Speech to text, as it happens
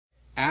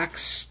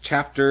Acts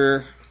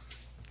chapter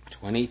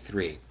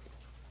 23.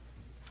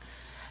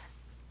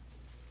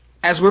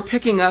 As we're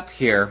picking up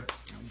here,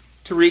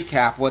 to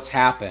recap what's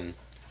happened,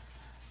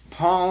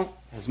 Paul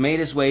has made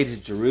his way to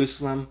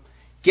Jerusalem,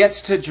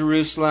 gets to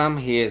Jerusalem.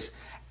 He is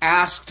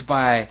asked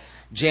by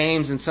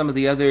James and some of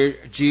the other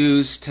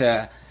Jews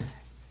to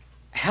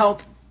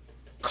help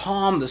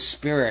calm the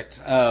spirit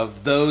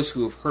of those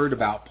who have heard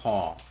about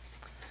Paul.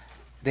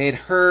 They had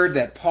heard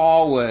that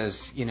Paul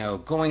was,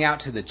 going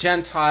out to the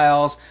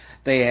Gentiles.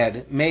 They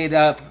had made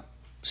up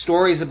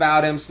stories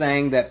about him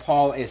saying that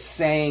Paul is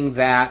saying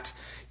that,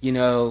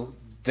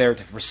 they're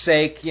to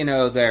forsake,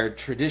 their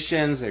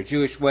traditions, their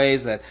Jewish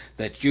ways, that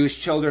Jewish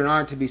children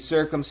aren't to be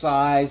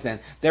circumcised. And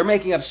they're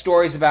making up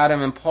stories about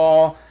him. And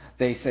Paul,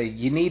 they say,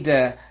 you need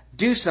to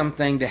do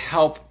something to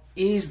help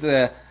ease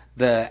the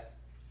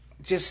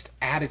just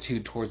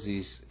attitude towards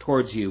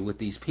you with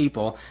these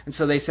people. And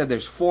so they said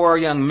there's 4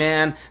 young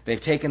men.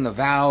 They've taken the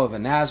vow of a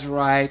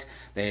Nazirite.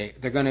 They're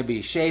going to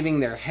be shaving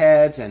their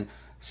heads and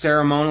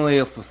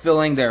ceremonially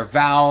fulfilling their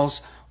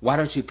vows. Why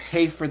don't you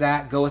pay for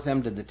that? Go with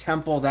them to the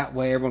temple. That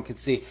way everyone can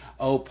see,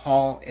 oh,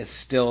 Paul is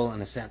still,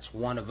 in a sense,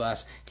 one of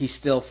us. He's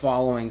still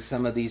following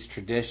some of these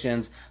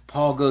traditions.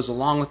 Paul goes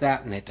along with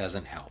that, and it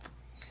doesn't help.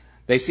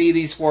 They see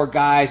these 4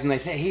 guys, and they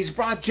say, he's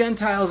brought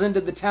Gentiles into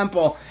the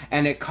temple,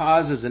 and it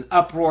causes an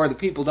uproar. The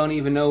people don't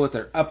even know what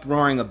they're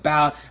uproaring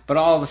about, but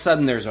all of a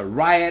sudden there's a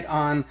riot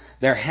on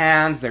their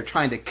hands. They're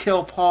trying to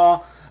kill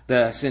Paul.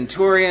 The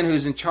centurion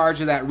who's in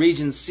charge of that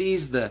region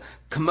sees the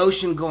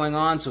commotion going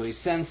on, so he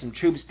sends some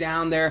troops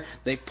down there.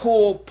 They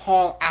pull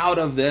Paul out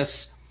of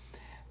this,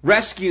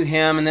 rescue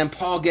him, and then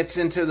Paul gets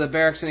into the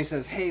barracks and he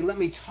says, hey, let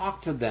me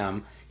talk to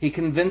them. He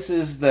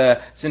convinces the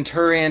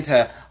centurion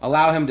to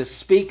allow him to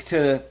speak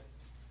to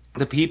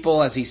the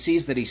people as he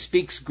sees that he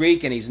speaks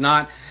Greek and he's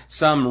not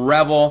some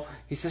rebel.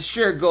 He says,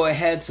 sure, go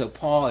ahead. So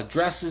Paul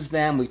addresses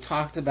them. We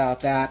talked about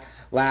that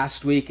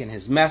last week in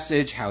his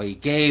message, how he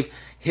gave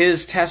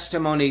his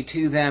testimony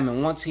to them.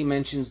 And once he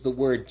mentions the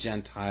word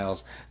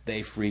Gentiles,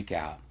 they freak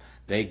out.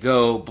 They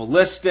go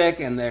ballistic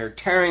and they're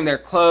tearing their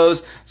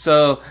clothes.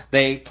 So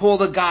they pull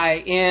the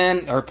guy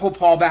in, or pull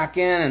Paul back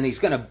in, and he's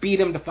going to beat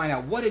him to find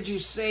out, what did you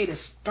say to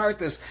start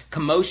this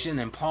commotion?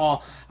 And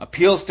Paul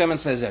appeals to him and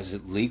says, is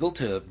it legal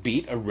to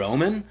beat a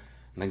Roman?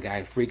 And the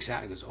guy freaks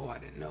out. He goes, oh, I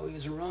didn't know he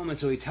was a Roman.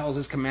 So he tells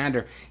his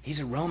commander, he's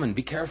a Roman.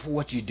 Be careful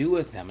what you do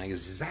with him. And he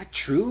goes, is that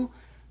true?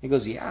 He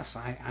goes, yes,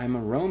 I'm a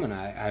Roman.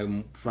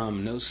 I'm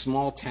from no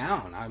small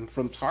town. I'm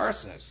from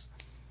Tarsus.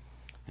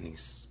 And he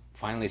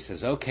finally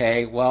says,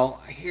 okay, well,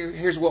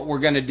 here's what we're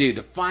going to do.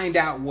 To find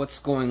out what's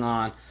going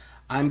on,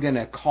 I'm going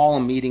to call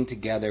a meeting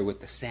together with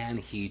the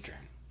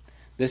Sanhedrin.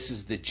 This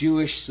is the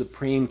Jewish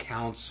Supreme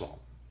Council.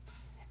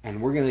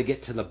 And we're going to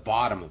get to the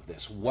bottom of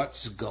this.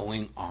 What's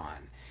going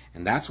on?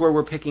 And that's where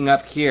we're picking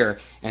up here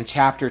in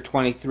chapter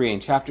 23. In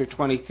chapter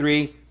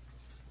 23,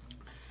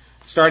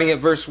 starting at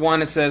verse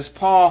 1, it says,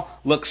 Paul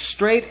looks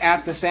straight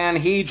at the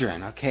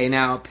Sanhedrin. Okay,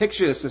 now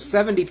picture this. There's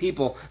 70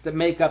 people that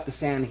make up the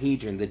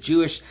Sanhedrin, the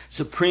Jewish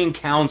Supreme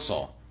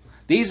Council.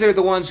 These are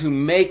the ones who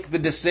make the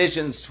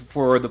decisions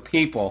for the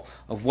people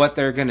of what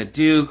they're going to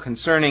do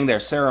concerning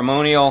their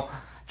ceremonial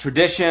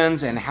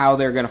traditions and how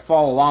they're going to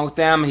follow along with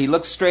them. He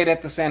looks straight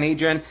at the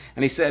Sanhedrin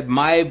and he said,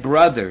 my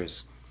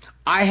brothers,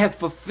 I have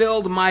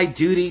fulfilled my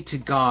duty to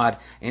God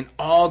in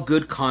all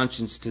good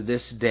conscience to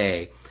this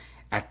day.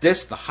 At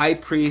this, the high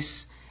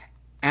priest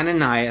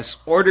Ananias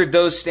ordered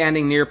those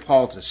standing near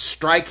Paul to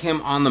strike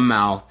him on the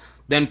mouth.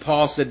 Then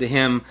Paul said to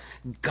him,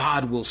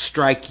 God will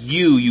strike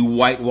you, you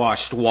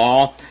whitewashed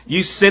wall.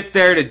 You sit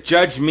there to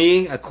judge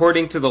me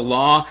according to the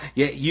law,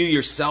 yet you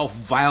yourself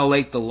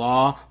violate the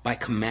law by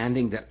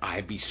commanding that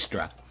I be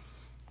struck.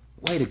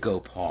 Way to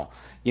go, Paul.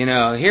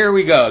 Here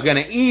we go.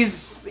 Going to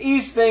ease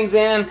things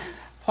in.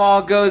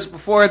 Paul goes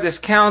before this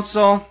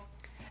council.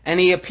 And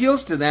he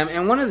appeals to them,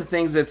 and one of the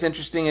things that's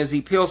interesting is he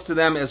appeals to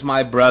them as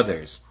my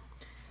brothers.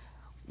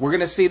 We're going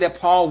to see that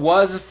Paul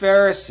was a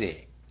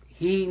Pharisee.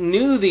 He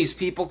knew these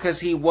people because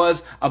he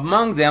was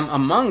among them,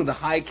 among the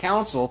high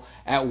council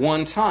at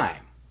one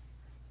time.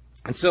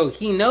 And so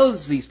he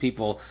knows these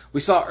people.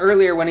 We saw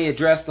earlier when he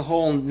addressed the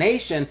whole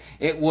nation,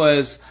 it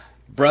was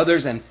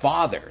brothers and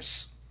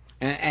fathers.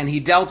 And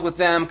he dealt with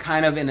them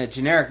kind of in a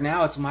generic,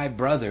 now it's my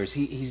brothers.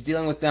 He's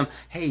dealing with them,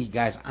 hey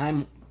guys,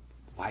 I'm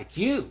like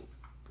you.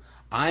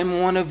 I'm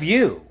one of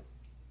you.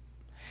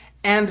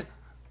 And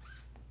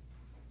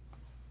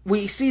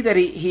we see that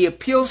he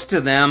appeals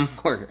to them,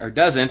 or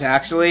doesn't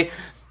actually,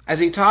 as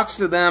he talks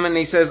to them and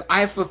he says, I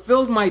have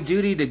fulfilled my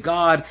duty to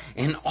God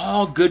in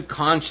all good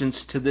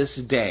conscience to this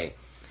day.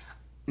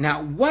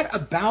 Now, what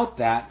about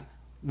that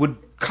would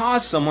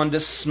cause someone to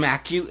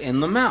smack you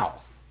in the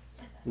mouth?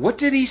 What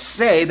did he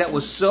say that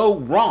was so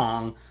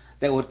wrong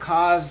that would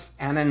cause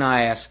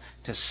Ananias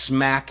to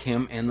smack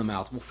him in the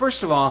mouth? Well,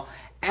 first of all,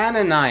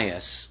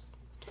 Ananias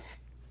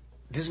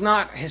does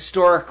not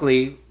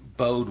historically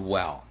bode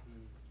well.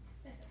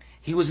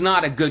 He was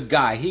not a good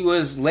guy. He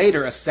was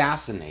later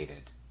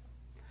assassinated.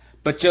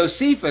 But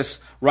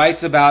Josephus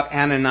writes about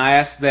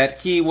Ananias that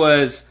he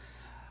was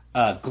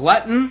a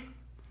glutton,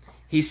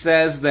 he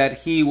says that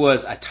he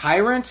was a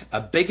tyrant,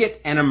 a bigot,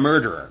 and a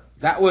murderer.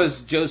 That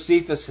was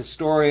Josephus,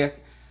 historian,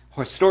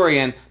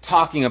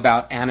 talking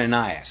about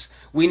Ananias.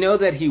 We know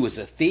that he was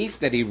a thief,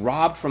 that he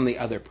robbed from the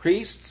other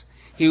priests.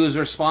 He was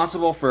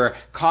responsible for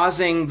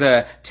causing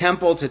the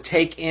temple to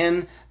take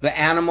in the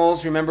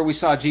animals. Remember, we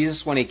saw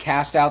Jesus when he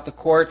cast out the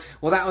court?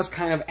 Well, that was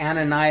kind of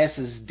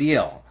Ananias'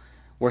 deal,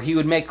 where he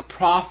would make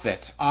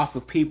profit off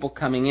of people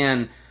coming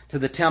in to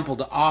the temple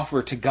to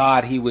offer to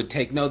God. He would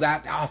take, no,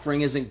 that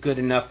offering isn't good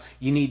enough.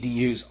 You need to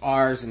use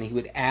ours. And he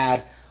would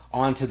add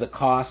onto the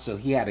cost. So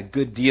he had a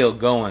good deal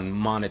going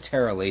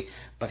monetarily,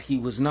 but he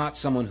was not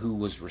someone who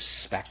was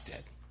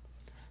respected.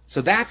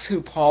 So that's who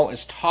Paul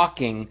is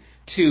talking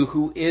to,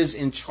 who is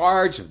in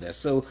charge of this.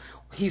 So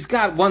he's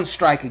got one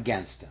strike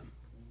against him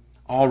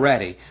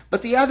already.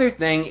 But the other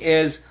thing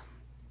is,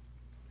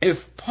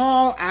 if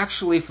Paul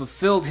actually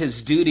fulfilled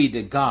his duty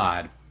to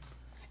God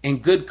in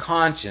good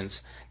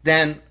conscience,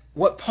 then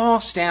what Paul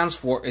stands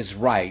for is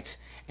right,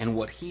 and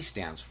what he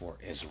stands for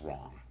is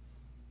wrong.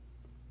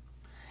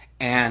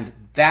 And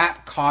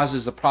that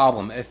causes a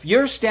problem. If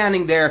you're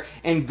standing there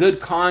in good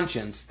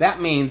conscience,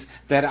 that means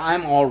that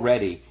I'm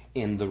already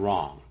in the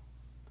wrong.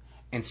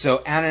 And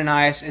so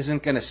Ananias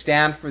isn't going to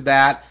stand for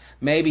that.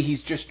 Maybe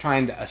he's just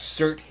trying to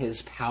assert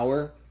his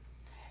power,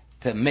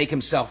 to make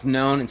himself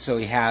known, and so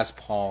he has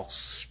Paul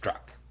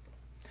struck.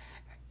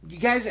 You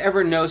guys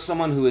ever know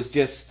someone who is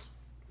just,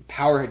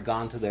 power had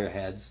gone to their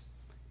heads?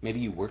 Maybe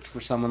you worked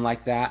for someone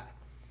like that.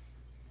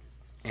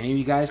 Any of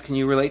you guys, can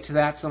you relate to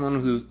that?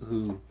 Someone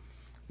who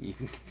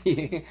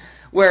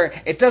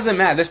where it doesn't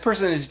matter. This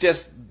person is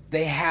just,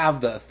 they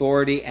have the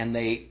authority and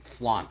they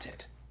flaunt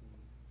it.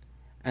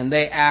 And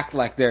they act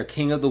like they're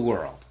king of the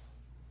world.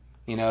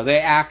 You know, they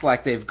act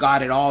like they've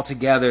got it all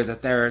together,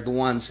 that they're the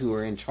ones who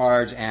are in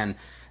charge, and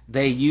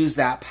they use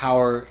that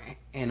power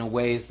in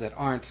ways that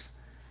aren't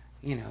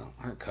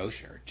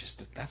kosher.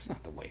 Just, that's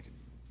not the way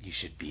you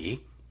should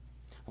be.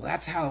 Well,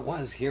 that's how it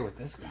was here with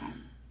this guy.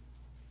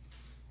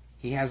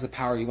 He has the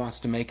power. He wants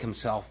to make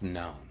himself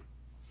known.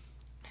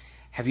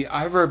 Have you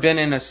ever been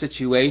in a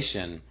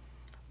situation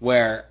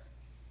where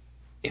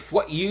if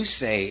what you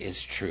say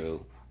is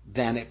true,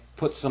 then it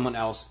puts someone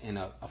else in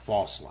a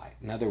false light?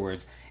 In other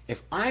words,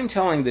 if I'm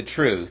telling the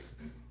truth,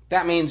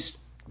 that means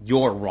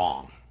you're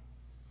wrong.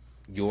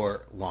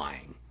 You're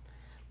lying.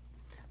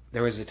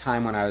 There was a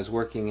time when I was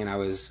working and I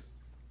was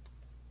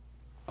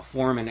a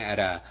foreman at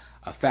a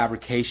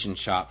fabrication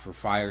shop for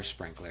fire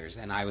sprinklers,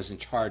 and I was in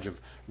charge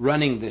of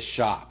running this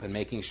shop and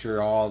making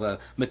sure all the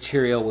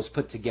material was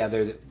put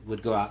together that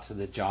would go out to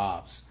the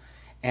jobs.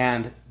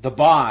 And the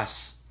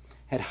boss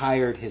had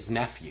hired his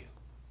nephew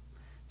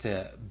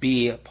to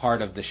be a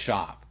part of the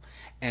shop.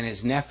 And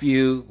his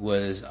nephew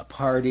was a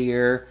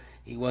partier.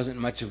 He wasn't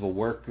much of a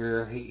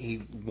worker.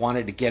 He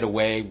wanted to get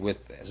away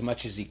with as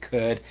much as he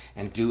could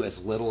and do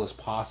as little as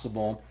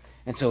possible.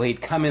 And so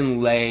he'd come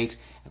in late.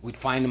 We'd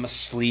find him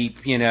asleep,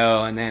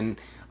 and then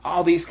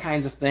all these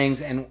kinds of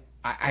things. And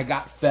I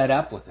got fed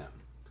up with him.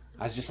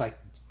 I was just like,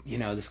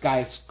 this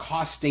guy's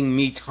costing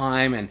me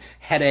time and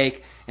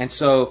headache. And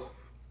so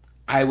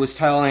I was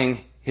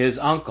telling his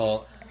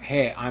uncle,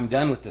 hey, I'm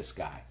done with this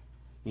guy.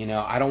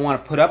 I don't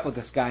want to put up with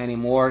this guy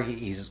anymore.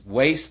 He's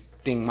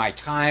wasting my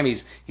time.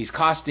 He's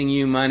costing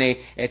you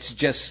money. It's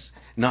just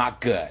not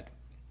good.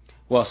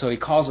 Well, so he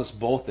calls us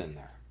both in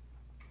there,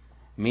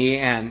 me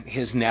and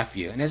his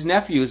nephew. And his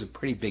nephew is a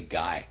pretty big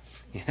guy.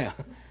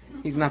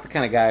 He's not the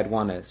kind of guy I'd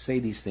want to say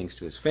these things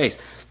to his face.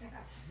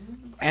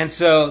 And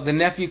so the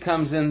nephew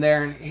comes in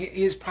there, and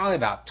he's probably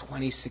about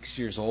 26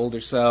 years old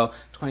or so,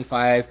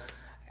 25.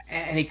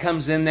 And he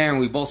comes in there, and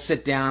we both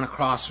sit down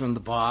across from the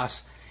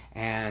boss.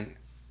 And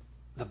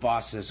the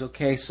boss says,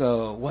 okay,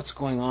 so what's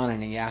going on?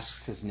 And he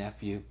asks his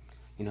nephew,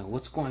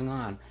 what's going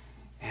on?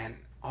 And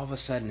all of a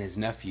sudden his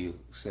nephew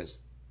says,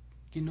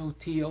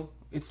 Tio,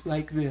 it's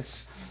like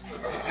this.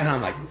 And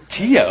I'm like,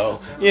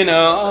 Tio?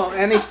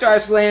 And he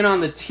starts laying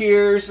on the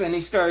tears, and he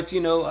starts,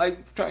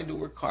 I'm trying to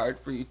work hard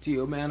for you,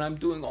 Tio, man. I'm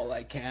doing all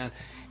I can.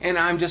 And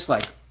I'm just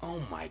like,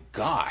 oh my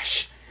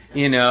gosh,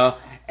 And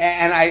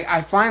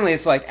I finally,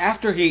 it's like,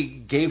 after he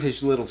gave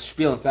his little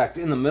spiel, in fact,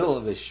 in the middle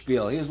of his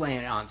spiel, he was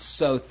laying it on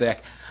so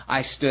thick,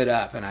 I stood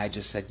up and I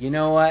just said, you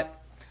know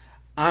what?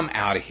 I'm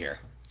out of here.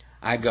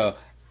 I go,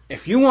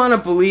 if you want to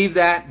believe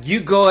that, you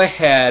go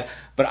ahead,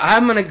 but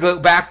I'm going to go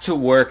back to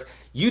work.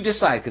 You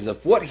decide, because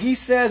if what he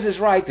says is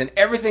right, then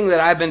everything that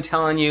I've been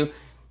telling you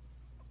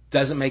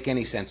doesn't make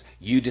any sense.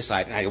 You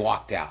decide. And I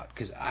walked out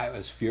because I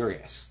was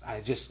furious.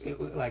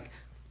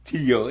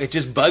 Tio, it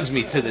just bugs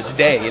me to this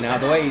day,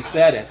 the way he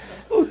said it.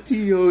 Oh,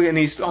 Tio, and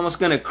he's almost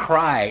going to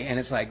cry. And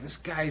it's like, this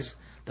guy's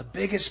the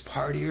biggest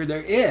partier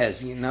there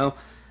is,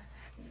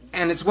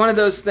 And it's one of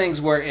those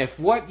things where if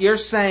what you're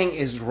saying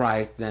is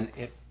right, then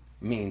it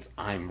means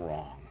I'm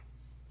wrong.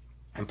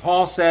 And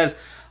Paul says,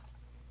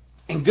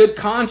 in good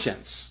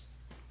conscience,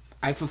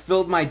 I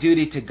fulfilled my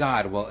duty to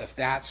God. Well, if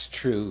that's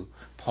true,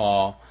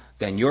 Paul,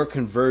 then your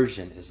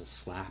conversion is a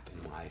slap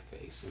in my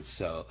face. And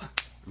so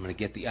I'm going to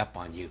get the up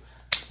on you.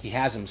 He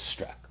has him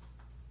struck,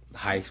 the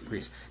high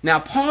priest. Now,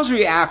 Paul's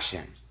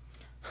reaction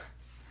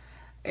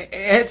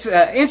It's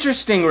an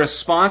interesting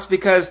response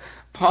because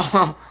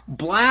Paul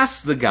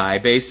blasts the guy,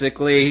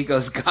 basically. He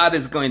goes, God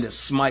is going to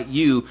smite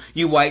you,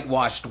 you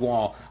whitewashed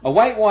wall. A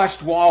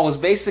whitewashed wall was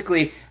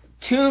basically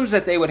tombs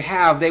that they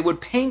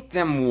would paint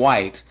them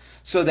white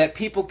so that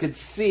people could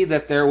see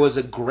that there was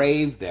a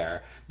grave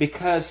there.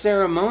 Because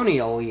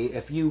ceremonially,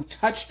 if you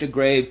touched a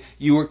grave,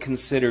 you were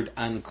considered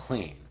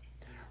unclean.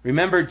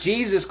 Remember,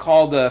 Jesus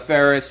called the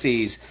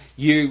Pharisees,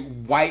 you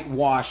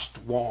whitewashed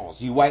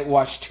walls, you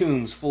whitewashed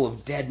tombs full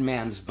of dead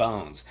man's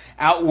bones.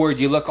 Outward,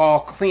 you look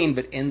all clean,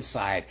 but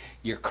inside,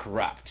 you're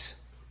corrupt.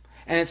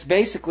 And it's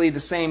basically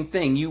the same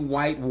thing, you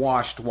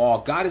whitewashed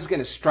wall. God is going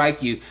to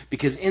strike you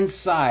because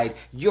inside,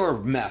 you're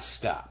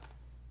messed up.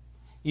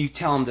 You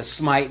tell him to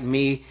smite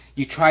me,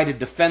 you try to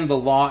defend the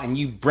law, and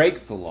you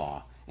break the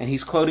law. And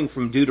he's quoting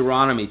from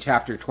Deuteronomy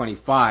chapter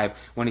 25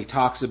 when he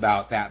talks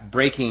about that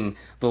breaking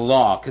the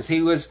law. Because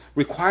he was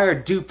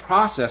required due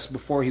process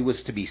before he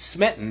was to be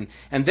smitten.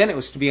 And then it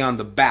was to be on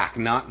the back,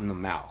 not in the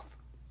mouth.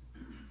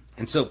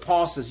 And so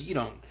Paul says, you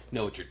don't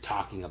know what you're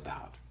talking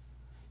about.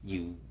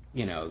 You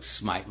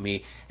smite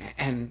me.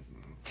 And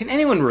can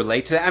anyone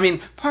relate to that? I mean,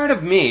 part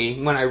of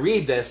me, when I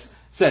read this,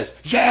 says,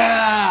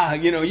 yeah,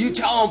 you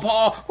tell him,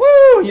 Paul,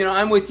 woo,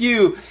 I'm with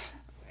you.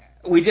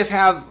 We just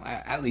have,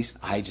 at least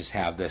I just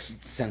have this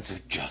sense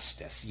of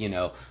justice,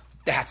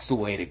 that's the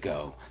way to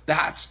go.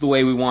 That's the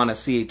way we want to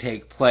see it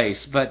take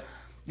place. But,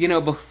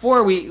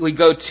 before we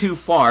go too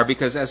far,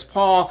 because as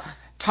Paul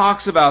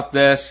talks about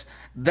this,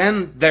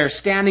 then they're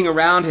standing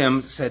around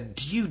him, said,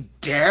 do you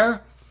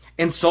dare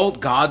insult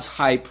God's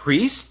high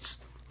priests?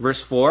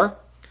 Verse 4,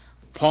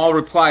 Paul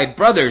replied,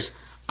 brothers,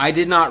 I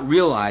did not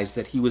realize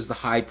that he was the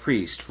high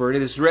priest, for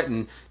it is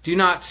written, do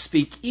not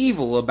speak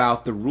evil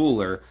about the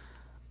ruler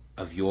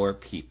of your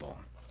people.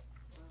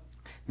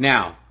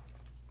 Now,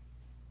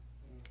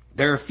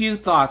 there are a few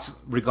thoughts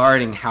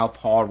regarding how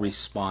Paul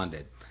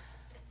responded.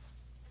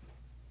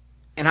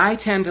 And I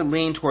tend to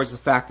lean towards the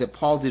fact that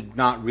Paul did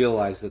not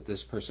realize that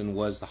this person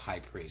was the high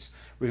priest.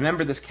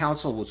 Remember, this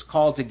council was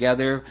called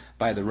together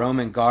by the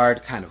Roman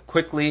guard kind of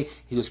quickly.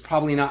 He was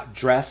probably not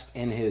dressed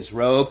in his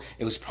robe.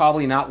 It was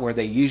probably not where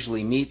they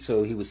usually meet,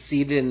 so he was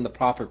seated in the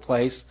proper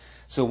place.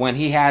 So when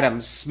he had him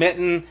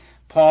smitten,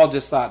 Paul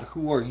just thought,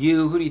 who are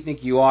you? Who do you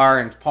think you are?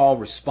 And Paul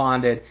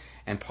responded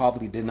and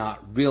probably did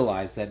not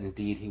realize that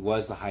indeed he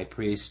was the high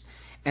priest.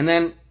 And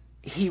then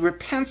he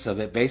repents of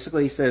it.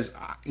 Basically, he says,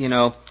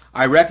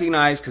 I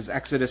recognize, because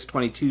Exodus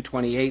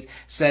 22:28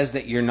 says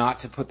that you're not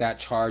to put that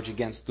charge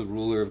against the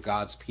ruler of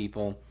God's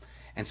people.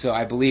 And so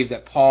I believe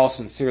that Paul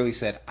sincerely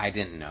said, I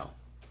didn't know.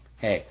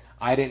 Hey,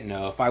 I didn't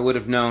know. If I would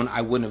have known,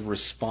 I wouldn't have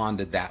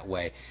responded that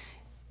way.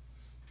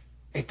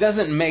 It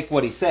doesn't make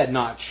what he said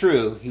not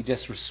true. He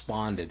just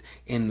responded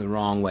in the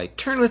wrong way.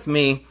 Turn with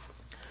me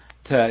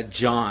to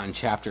John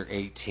chapter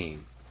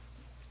 18.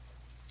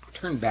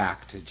 Turn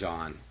back to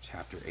John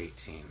chapter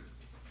 18.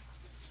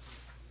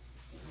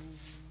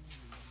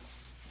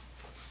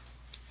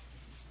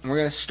 And we're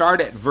going to start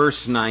at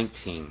verse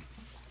 19.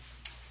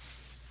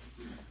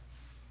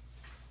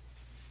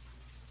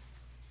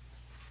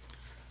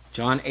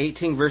 John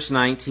 18, verse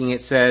 19,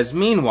 it says,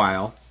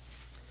 meanwhile,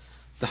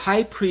 the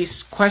high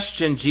priest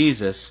questioned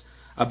Jesus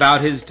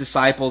about his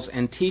disciples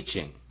and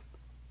teaching.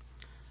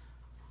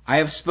 I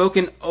have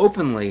spoken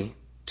openly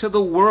to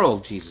the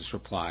world, Jesus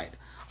replied.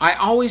 I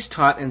always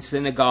taught in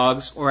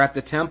synagogues or at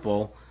the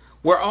temple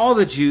where all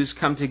the Jews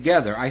come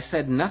together. I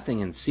said nothing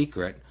in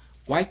secret.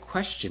 Why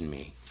question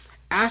me?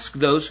 Ask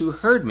those who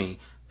heard me.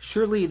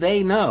 Surely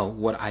they know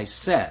what I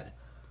said.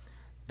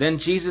 Then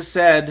Jesus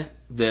said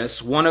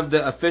this. One of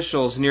the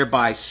officials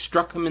nearby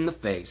struck him in the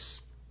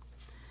face.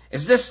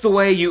 Is this the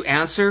way you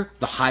answer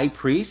the high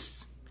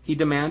priests? He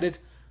demanded.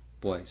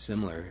 Boy,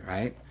 similar,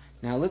 right?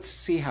 Now let's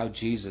see how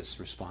Jesus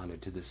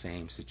responded to the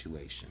same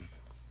situation.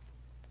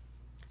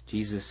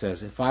 Jesus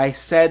says, if I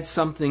said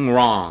something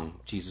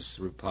wrong, Jesus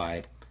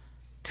replied,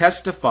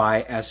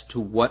 testify as to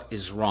what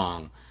is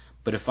wrong.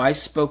 But if I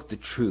spoke the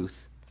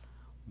truth,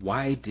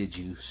 why did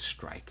you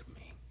strike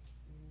me?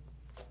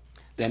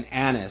 Then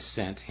Annas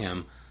sent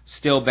him,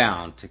 still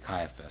bound, to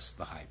Caiaphas,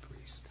 the high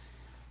priest.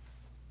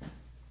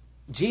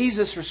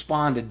 Jesus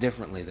responded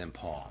differently than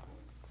Paul.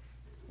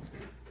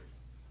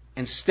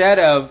 Instead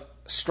of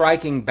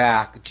striking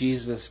back,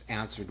 Jesus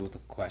answered with a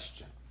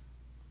question,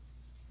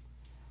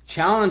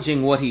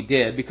 challenging what he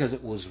did because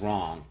it was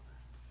wrong,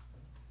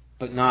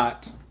 but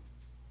not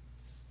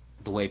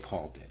the way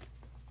Paul did.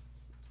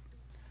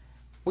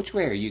 Which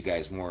way are you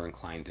guys more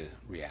inclined to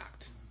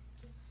react?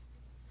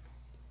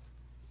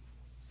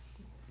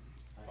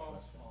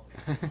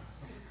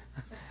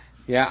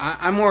 Yeah,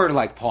 I'm more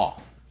like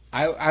Paul.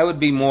 I would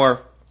be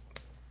more,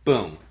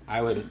 boom.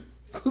 I would,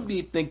 who do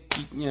you think,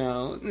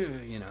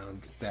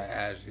 get that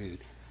attitude.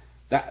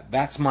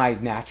 That's my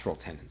natural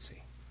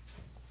tendency,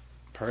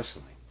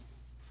 personally.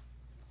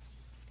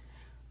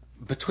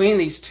 Between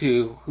these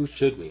two, who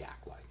should we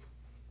act like?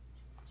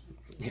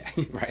 Yeah,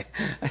 right.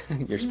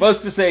 You're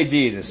supposed to say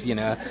Jesus,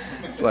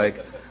 It's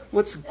like,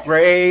 what's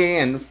gray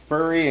and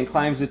furry and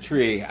climbs a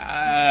tree?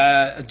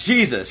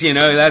 Jesus,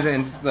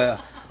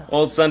 that's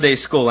Old Sunday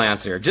school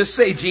answer. Just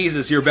say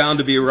Jesus, you're bound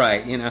to be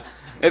right, you know.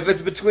 If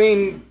it's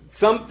between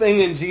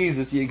something and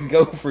Jesus, you can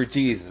go for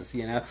Jesus,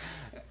 you know.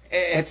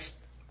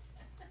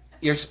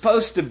 You're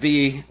supposed to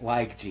be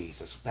like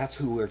Jesus. That's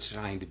who we're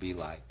trying to be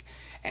like.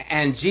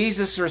 And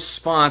Jesus'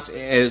 response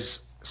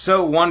is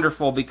so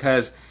wonderful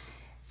because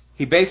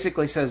he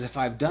basically says, if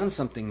I've done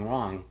something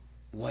wrong,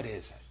 what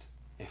is it?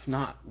 If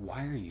not,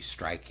 why are you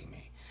striking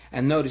me?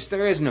 And notice,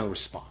 there is no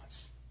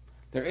response.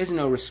 There is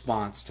no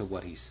response to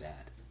what he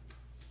said.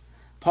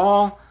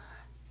 Paul,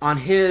 on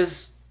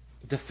his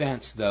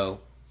defense, though,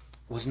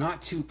 was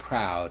not too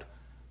proud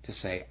to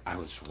say, I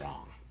was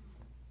wrong.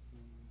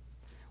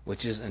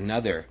 Which is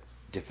another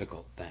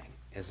difficult thing,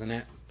 isn't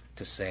it?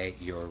 To say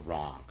you're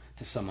wrong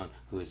to someone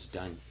who has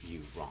done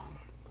you wrong.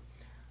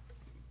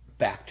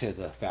 Back to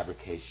the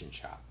fabrication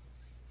shop.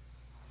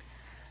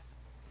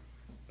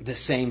 The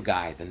same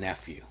guy, the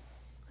nephew,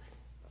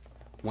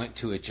 went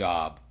to a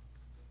job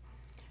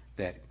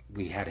that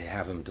we had to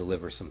have him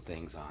deliver some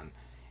things on.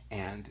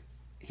 And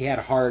he had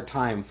a hard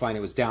time finding,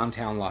 it was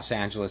downtown Los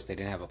Angeles, they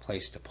didn't have a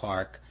place to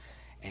park.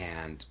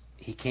 And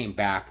he came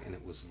back and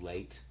it was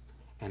late.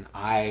 And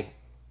I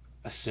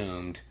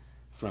assumed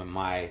from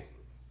my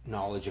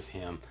knowledge of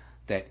him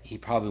that he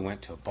probably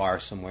went to a bar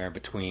somewhere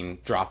between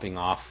dropping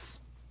off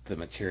the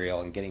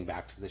material and getting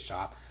back to the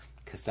shop,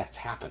 because that's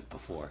happened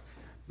before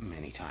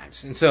many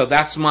times. And so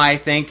that's my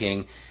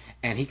thinking.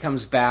 And he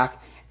comes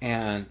back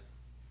and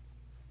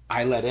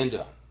I let into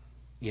him.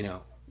 You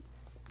know,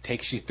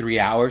 takes you 3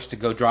 hours to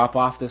go drop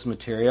off this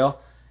material.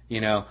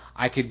 You know,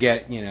 I could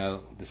get, you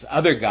know, this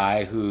other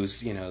guy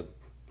who's, you know,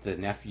 the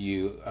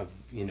nephew of,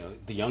 you know,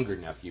 the younger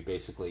nephew,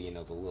 basically, you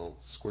know, the little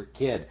squirt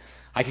kid.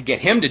 I could get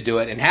him to do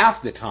it in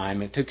half the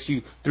time. It took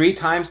you 3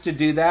 times to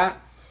do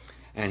that.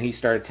 And he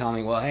started telling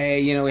me, well, hey,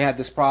 you know, we had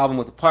this problem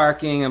with the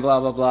parking and blah,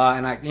 blah, blah.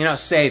 And I, you know,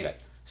 save it.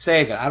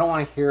 I don't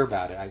want to hear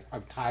about it.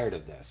 I'm tired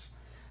of this.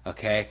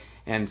 Okay?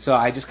 And so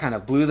I just kind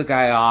of blew the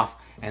guy off.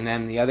 And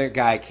then the other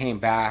guy came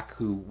back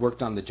who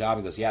worked on the job.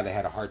 He goes, yeah, they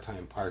had a hard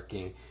time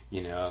parking.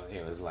 You know,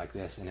 it was like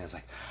this. And it was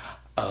like,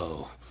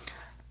 oh.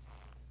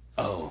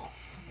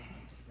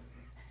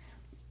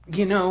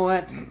 You know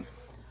what?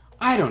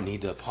 I don't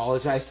need to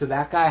apologize to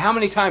that guy. How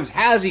many times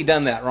has he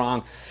done that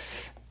wrong?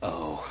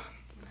 Oh,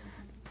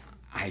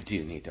 I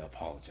do need to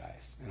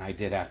apologize. And I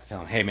did have to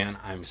tell him, hey, man,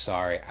 I'm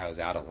sorry. I was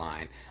out of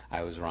line.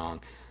 I was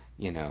wrong.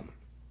 You know,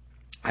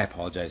 I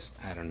apologize.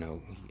 I don't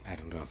know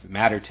if it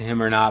mattered to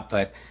him or not,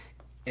 but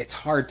it's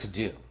hard to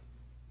do.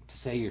 To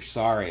say you're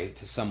sorry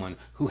to someone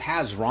who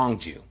has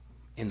wronged you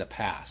in the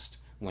past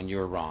when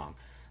you're wrong.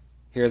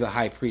 Here the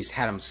high priest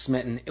had him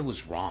smitten. It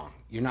was wrong.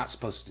 You're not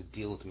supposed to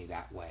deal with me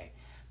that way.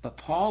 But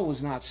Paul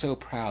was not so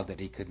proud that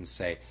he couldn't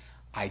say,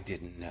 I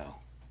didn't know.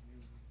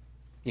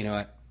 You know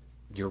what?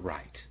 You're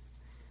right.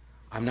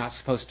 I'm not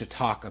supposed to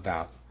talk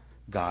about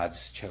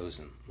God's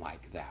chosen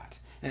like that.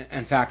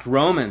 In fact,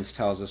 Romans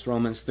tells us,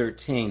 Romans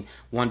 13,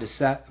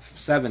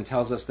 1-7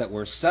 tells us that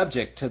we're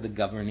subject to the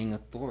governing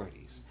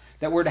authorities.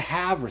 That we're to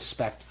have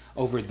respect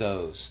over to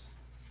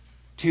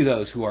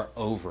those who are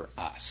over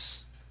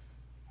us.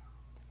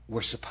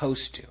 We're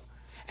supposed to.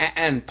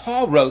 And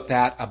Paul wrote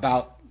that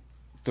about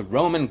the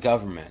Roman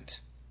government,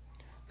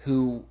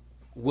 who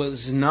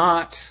was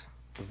not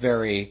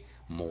very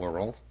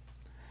moral,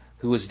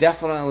 who was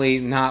definitely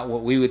not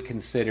what we would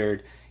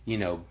consider, you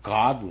know,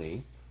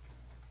 godly,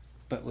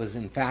 but was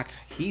in fact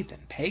heathen,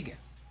 pagan.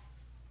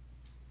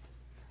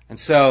 And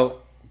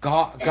so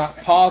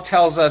Paul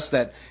tells us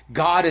that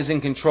God is in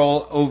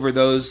control over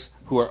those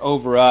who are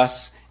over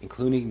us,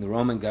 including the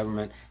Roman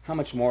government. How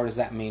much more does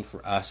that mean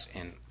for us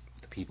and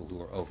the people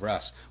who are over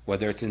us,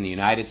 whether it's in the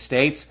United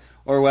States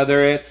or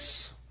whether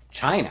it's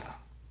China?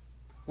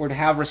 We're to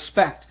have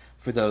respect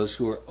for those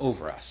who are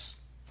over us,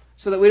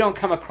 so that we don't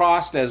come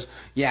across as,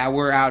 yeah,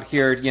 we're out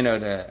here, you know,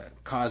 to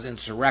cause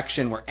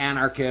insurrection, we're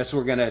anarchists,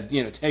 we're going to,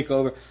 you know, take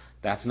over.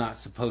 That's not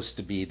supposed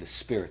to be the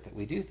spirit that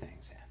we do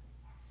things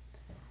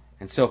in.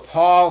 And so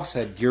Paul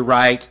said, you're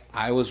right,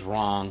 I was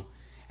wrong.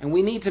 And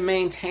we need to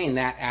maintain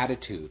that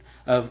attitude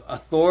of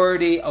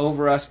authority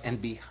over us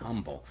and be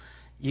humble.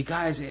 You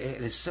guys,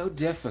 it is so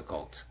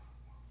difficult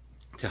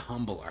to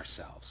humble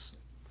ourselves.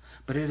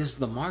 But it is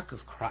the mark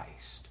of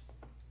Christ.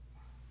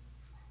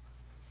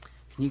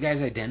 Can you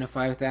guys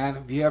identify with that?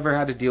 Have you ever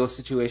had to deal with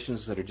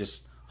situations that are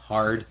just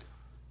hard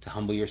to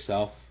humble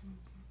yourself?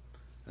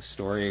 A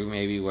story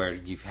maybe where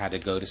you've had to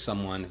go to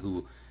someone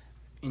who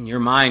in your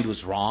mind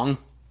was wrong,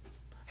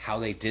 how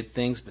they did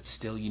things, but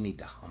still you need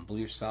to humble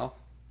yourself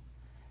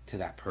to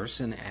that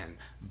person and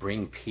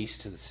bring peace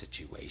to the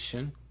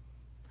situation.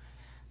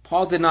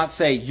 Paul did not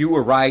say, you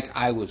were right,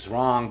 I was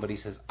wrong, but he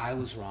says, I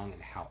was wrong in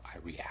how I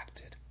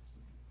reacted.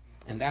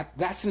 And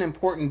that's an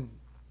important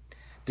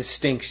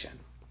distinction.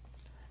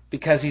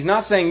 Because he's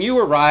not saying, you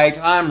were right,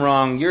 I'm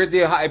wrong, you're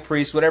the high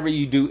priest, whatever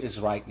you do is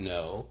right.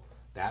 No,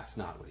 that's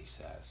not what he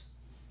says.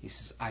 He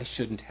says, I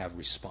shouldn't have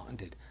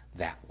responded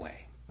that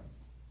way.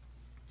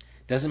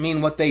 Doesn't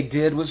mean what they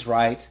did was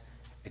right.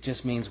 It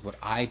just means what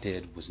I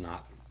did was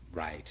not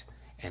right.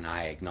 And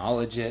I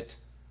acknowledge it.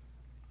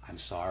 I'm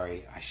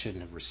sorry, I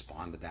shouldn't have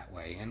responded that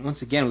way. And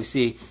once again, we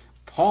see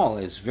Paul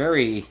is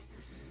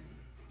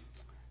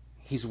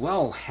he's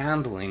well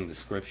handling the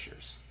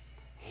scriptures.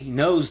 He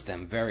knows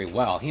them very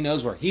well. He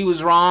knows where he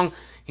was wrong.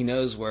 He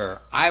knows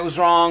where I was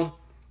wrong.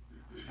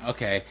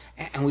 Okay,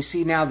 and we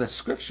see now the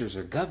scriptures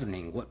are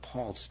governing what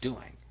Paul's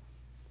doing.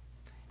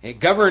 It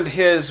governed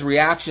his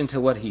reaction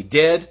to what he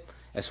did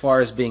as far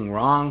as being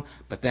wrong,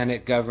 but then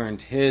it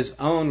governed his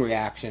own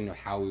reaction of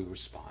how he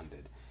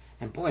responded.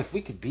 And boy, if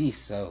we could be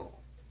so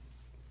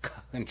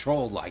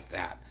controlled like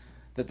that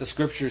the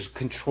scriptures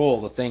control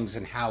the things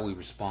and how we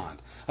respond.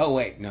 Oh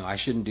wait, no, I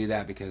shouldn't do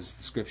that because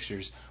the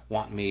scriptures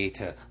want me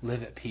to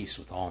live at peace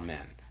with all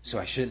men, so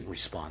I shouldn't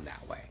respond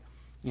that way.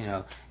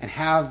 And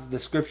have the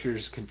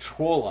scriptures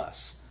control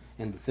us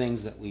in the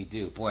things that we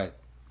do. Boy,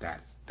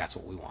 that's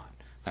what we want.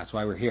 That's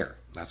why we're here.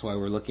 That's why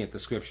we're looking at the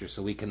scriptures,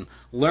 so we can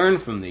learn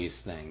from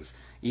these things.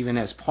 Even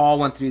as Paul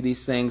went through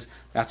these things,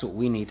 that's what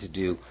we need to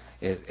do,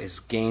 is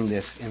gain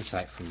this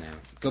insight from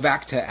them. Go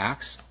back to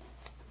Acts.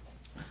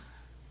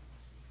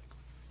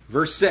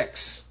 Verse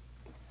 6.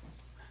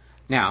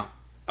 Now,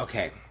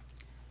 okay,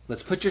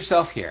 let's put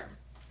yourself here.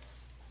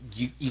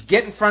 You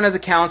get in front of the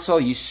council,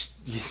 you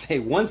say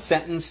one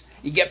sentence,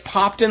 you get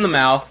popped in the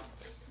mouth.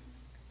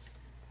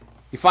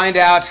 You find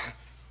out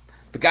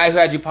the guy who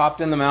had you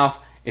popped in the mouth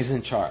is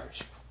in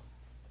charge.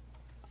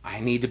 I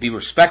need to be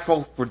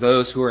respectful for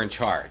those who are in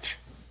charge.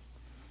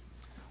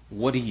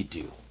 What do you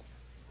do?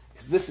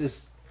 Because this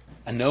is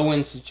a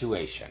no-win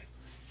situation.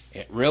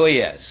 It really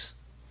is.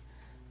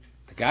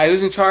 The guy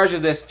who's in charge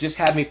of this just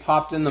had me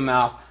popped in the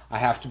mouth. I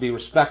have to be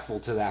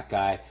respectful to that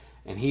guy,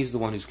 and he's the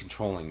one who's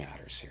controlling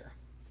matters here.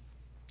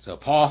 So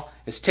Paul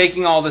is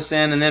taking all this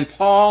in, and then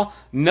Paul,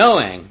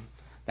 knowing,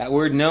 that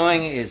word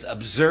knowing is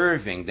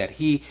observing, that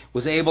he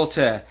was able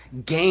to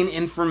gain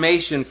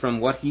information from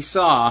what he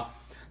saw,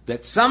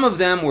 that some of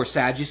them were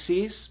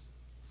Sadducees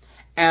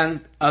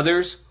and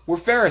others were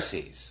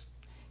Pharisees.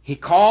 He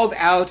called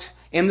out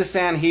in the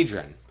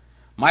Sanhedrin,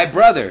 "My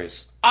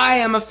brothers, I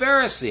am a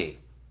Pharisee,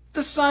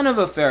 the son of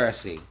a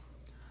Pharisee.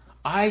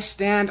 I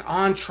stand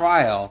on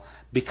trial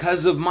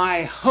because of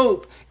my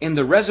hope in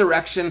the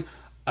resurrection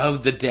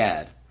of the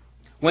dead."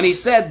 When he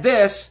said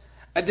this,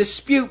 a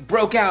dispute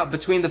broke out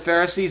between the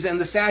Pharisees and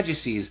the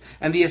Sadducees,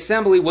 and the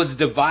assembly was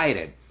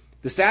divided.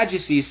 The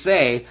Sadducees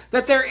say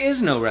that there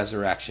is no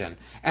resurrection,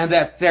 and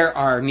that there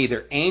are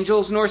neither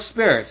angels nor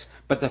spirits,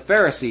 but the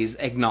Pharisees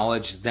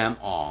acknowledge them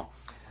all.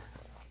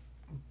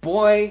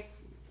 Boy,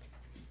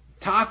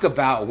 talk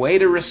about way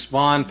to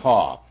respond,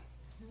 Paul.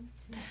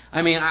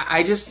 I mean,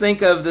 I just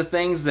think of the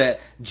things that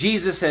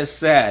Jesus has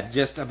said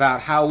just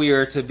about how we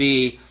are to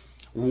be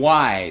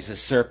wise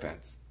as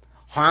serpents,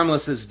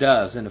 harmless as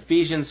doves. In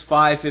Ephesians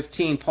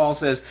 5:15, Paul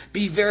says,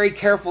 "Be very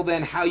careful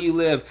then how you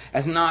live,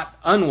 as not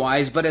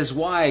unwise, but as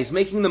wise,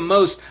 making the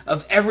most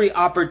of every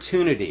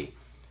opportunity,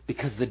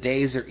 because the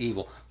days are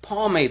evil."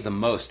 Paul made the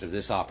most of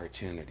this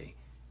opportunity,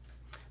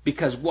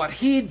 because what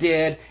he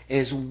did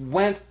is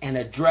went and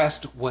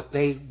addressed what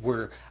they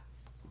were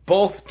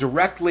both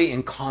directly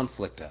in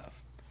conflict of.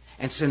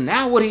 And so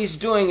now what he's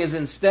doing is,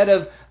 instead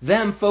of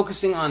them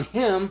focusing on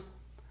him,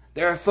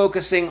 they're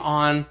focusing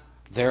on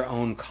their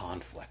own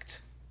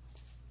conflict.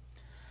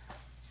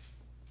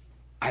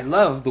 I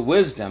love the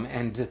wisdom,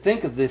 and to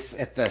think of this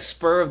at the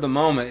spur of the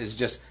moment is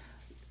just,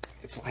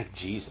 it's like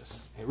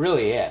Jesus. It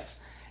really is.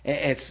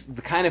 It's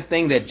the kind of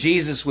thing that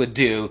Jesus would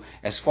do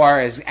as far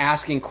as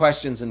asking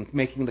questions and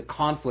making the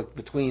conflict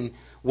between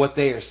what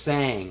they are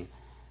saying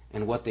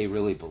and what they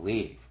really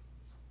believe.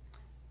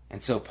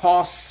 And so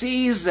Paul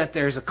sees that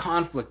there's a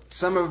conflict.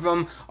 Some of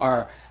them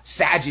are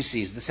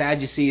Sadducees. The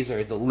Sadducees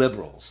are the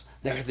liberals.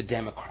 They're the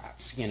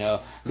Democrats,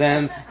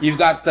 Then you've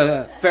got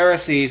the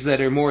Pharisees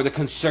that are more the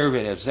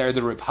conservatives. They're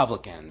the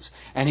Republicans.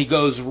 And he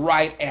goes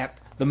right at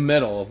the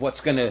middle of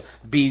what's going to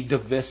be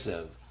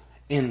divisive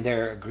in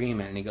their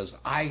agreement. And he goes,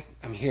 I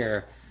am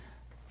here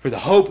for the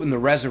hope and the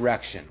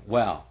resurrection.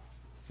 Well,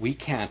 we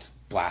can't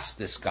blast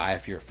this guy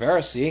if you're a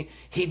Pharisee.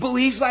 He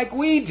believes like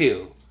we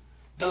do.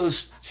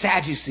 Those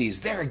Sadducees,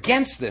 they're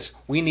against this.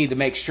 We need to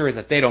make sure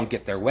that they don't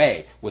get their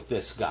way with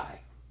this guy.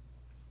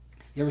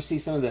 You ever see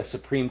some of the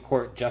Supreme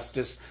Court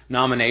justice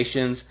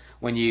nominations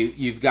when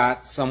you've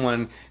got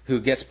someone who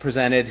gets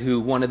presented who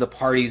one of the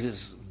parties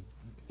is,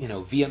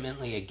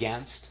 vehemently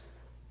against?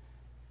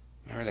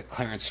 Remember the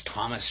Clarence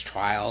Thomas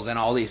trials and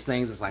all these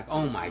things? It's like,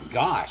 oh my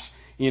gosh,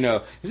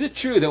 is it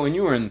true that when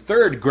you were in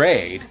third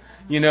grade,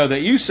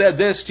 that you said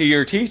this to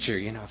your teacher?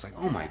 It's like,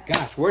 oh my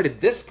gosh, where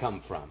did this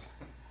come from?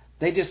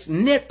 They just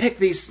nitpick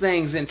these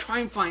things and try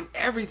and find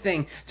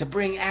everything to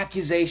bring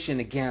accusation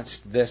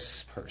against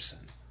this person.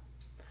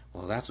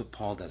 Well, that's what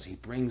Paul does. He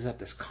brings up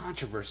this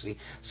controversy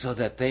so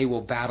that they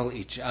will battle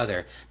each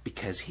other,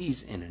 because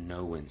he's in a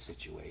no-win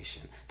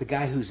situation. The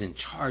guy who's in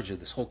charge of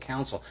this whole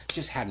council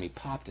just had me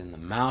popped in the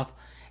mouth,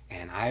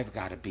 and I've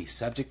got to be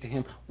subject to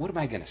him. What am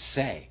I going to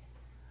say?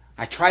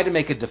 I tried to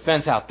make a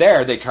defense out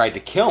there. They tried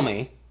to kill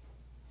me.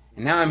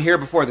 And now I'm here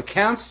before the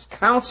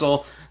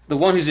council. The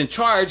one who's in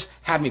charge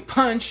had me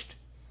punched.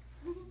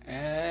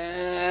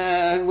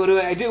 what do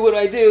I do? What do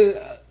I do?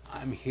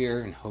 I'm here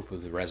in hope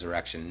of the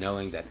resurrection,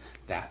 knowing that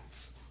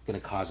that's going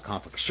to cause a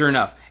conflict. Sure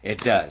enough,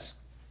 it does.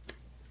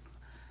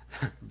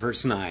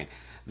 Verse 9.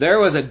 There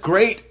was a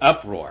great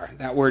uproar.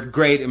 That word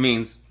great, it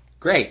means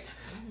great.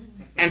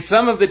 And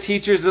some of the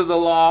teachers of the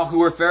law who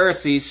were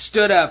Pharisees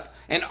stood up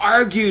and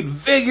argued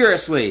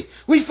vigorously.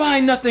 We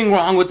find nothing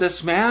wrong with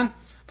this man.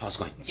 Paul's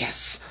going,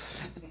 yes.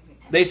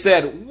 They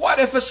said, what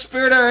if a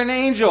spirit or an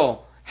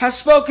angel has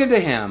spoken to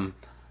him?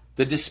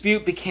 The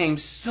dispute became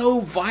so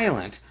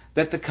violent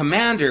that the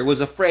commander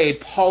was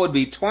afraid Paul would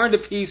be torn to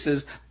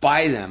pieces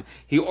by them.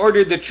 He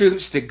ordered the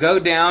troops to go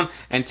down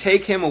and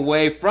take him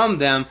away from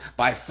them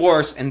by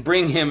force and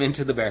bring him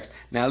into the barracks.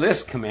 Now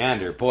this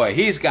commander, boy,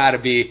 he's got to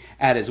be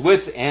at his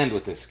wit's end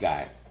with this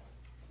guy.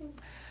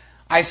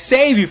 I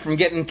save you from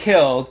getting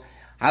killed.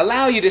 I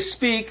allow you to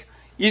speak.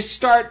 You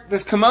start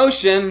this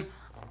commotion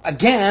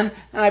again,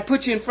 and I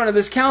put you in front of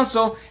this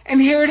council, and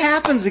here it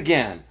happens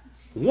again.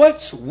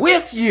 What's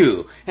with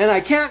you? And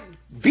I can't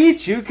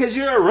beat you because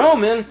you're a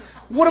Roman.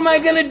 What am I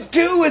going to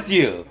do with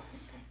you?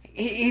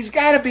 He's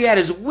got to be at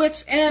his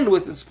wit's end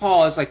with this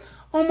Paul. It's like,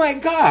 oh my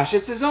gosh,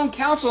 it's his own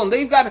council, and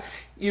they've got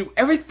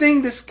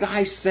everything this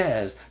guy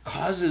says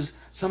causes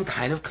some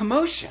kind of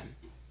commotion.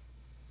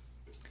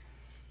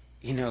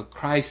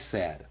 Christ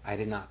said, I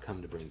did not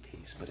come to bring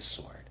peace, but a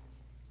sword.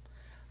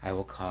 I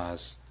will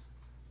cause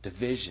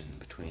division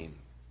between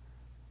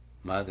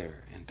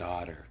mother and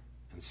daughter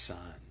and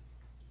son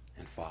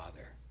and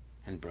father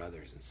and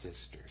brothers and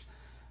sisters.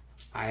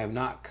 I have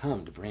not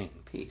come to bring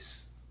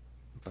peace,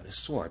 but a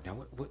sword.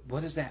 Now,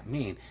 what does that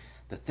mean?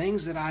 The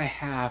things that I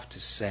have to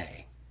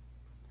say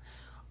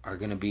are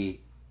going to be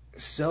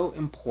so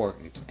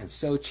important and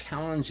so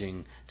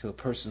challenging to a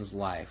person's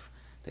life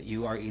that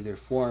you are either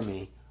for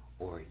me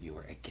or you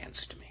are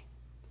against me.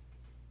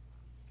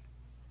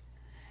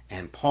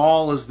 And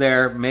Paul is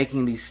there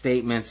making these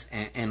statements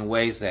in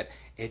ways that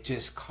it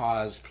just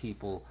caused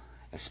people,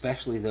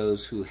 especially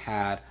those who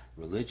had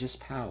religious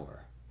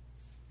power,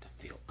 to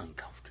feel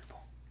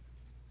uncomfortable.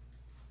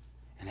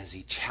 And as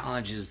he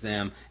challenges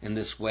them in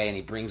this way, and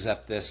he brings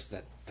up this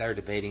that they're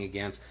debating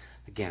against,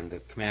 again, the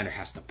commander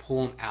has to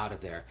pull him out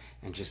of there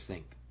and just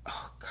think,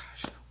 oh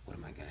gosh, what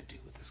am I going to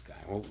do with this guy?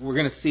 Well, we're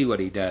going to see what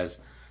he does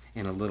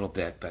in a little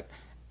bit, but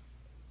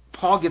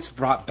Paul gets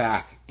brought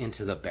back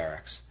into the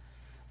barracks.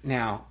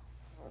 Now,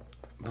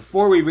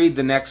 before we read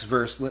the next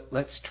verse,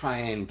 let's try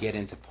and get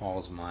into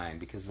Paul's mind,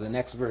 because the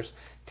next verse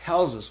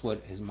tells us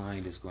what his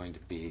mind is going to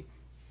be,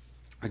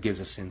 or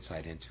gives us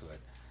insight into it.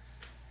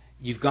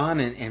 You've gone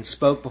and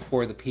spoke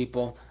before the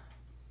people.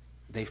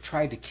 They've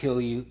tried to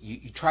kill you.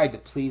 You tried to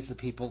please the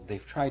people.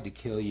 They've tried to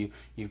kill you.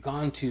 You've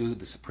gone to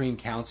the Supreme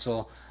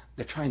Council.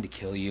 They're trying to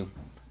kill you.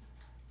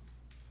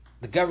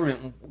 The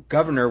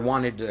governor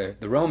wanted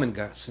the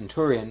Roman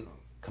centurion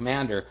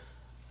commander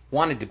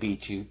wanted to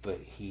beat you, but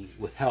he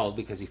withheld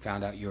because he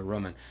found out you're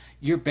Roman.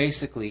 You're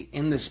basically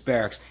in this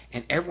barracks,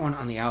 and everyone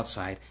on the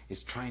outside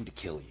is trying to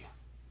kill you.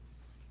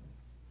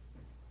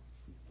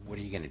 What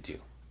are you going to do?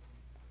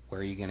 Where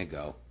are you going to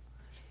go?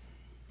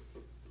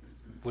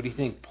 What do you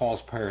think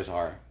Paul's prayers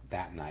are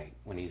that night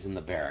when he's in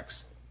the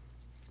barracks?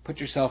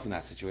 Put yourself in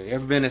that situation. You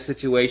ever been in a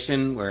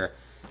situation where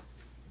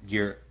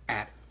you're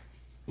at,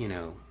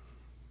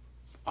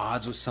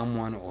 odds with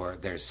someone, or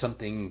there's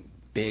something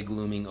big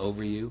looming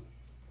over you?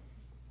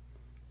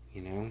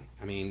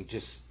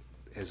 Just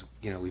as,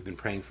 we've been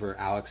praying for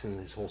Alex and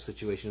his whole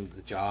situation with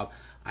the job.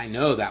 I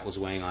know that was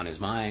weighing on his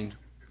mind,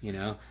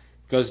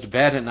 Goes to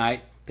bed at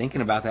night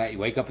thinking about that. You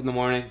wake up in the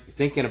morning, you're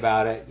thinking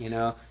about it,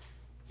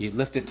 You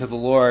lift it to the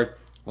Lord.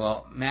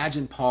 Well,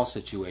 imagine Paul's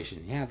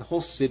situation. Yeah, the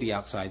whole city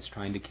outside's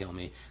trying to kill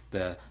me.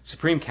 The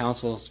Supreme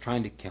Council is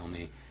trying to kill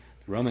me.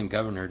 The Roman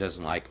governor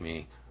doesn't like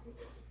me.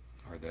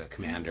 Or the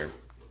commander,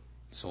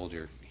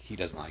 soldier, he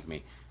doesn't like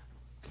me.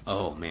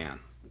 Oh, man.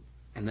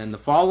 And then the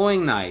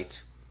following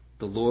night,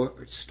 the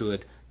Lord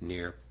stood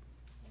near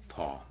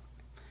Paul.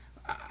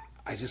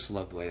 I just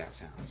love the way that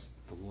sounds.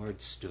 The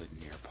Lord stood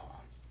near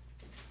Paul.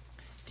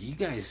 Do you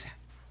guys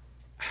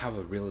have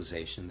a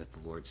realization that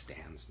the Lord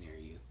stands near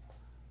you?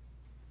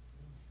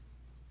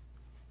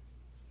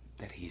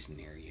 That he's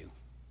near you.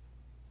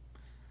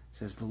 It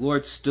says, the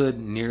Lord stood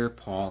near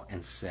Paul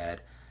and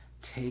said,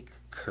 take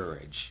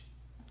courage.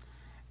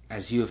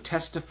 As you have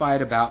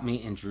testified about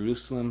me in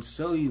Jerusalem,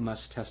 so you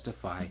must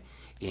testify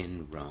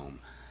in Rome.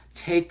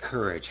 Take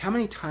courage. How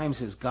many times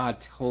has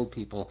God told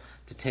people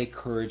to take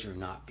courage or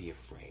not be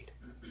afraid?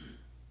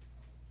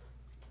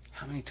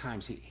 How many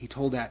times? He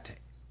told that to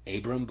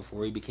Abram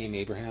before he became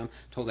Abraham.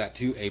 Told that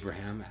to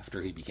Abraham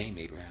after he became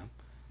Abraham.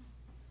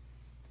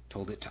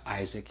 Told it to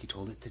Isaac. He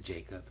told it to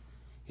Jacob.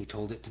 He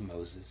told it to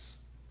Moses.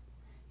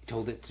 He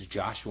told it to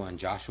Joshua in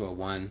Joshua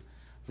 1,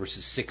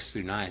 verses 6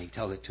 through 9. He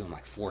tells it to him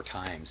like 4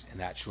 times in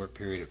that short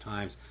period of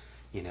times.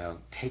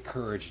 Take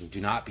courage and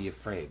do not be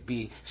afraid.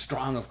 Be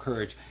strong of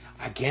courage.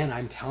 Again,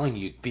 I'm telling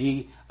you,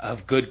 be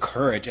of good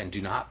courage and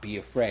do not be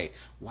afraid.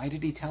 Why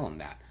did he tell him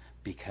that?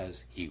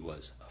 Because he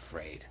was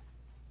afraid.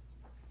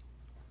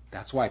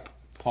 That's why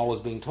Paul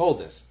was being told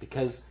this.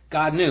 Because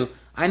God knew,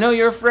 I know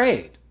you're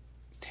afraid.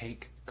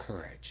 take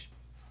courage.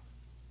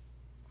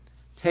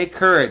 Take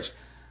courage.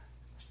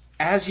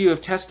 As you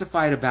have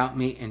testified about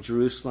me in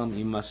Jerusalem,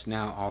 you must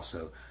now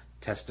also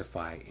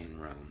testify in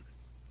Rome.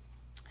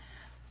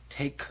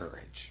 Take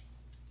courage.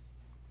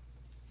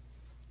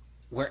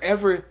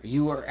 Wherever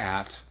you are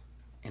at,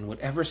 in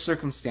whatever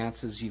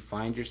circumstances you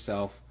find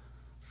yourself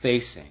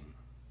facing,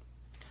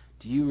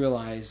 do you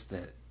realize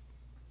that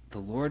the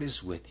Lord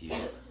is with you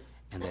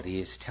and that He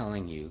is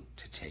telling you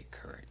to take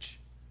courage?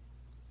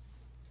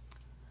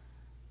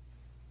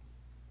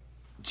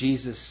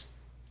 Jesus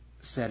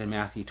said in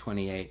Matthew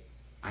 28,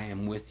 I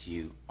am with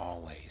you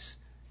always,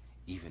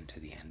 even to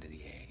the end of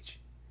the age.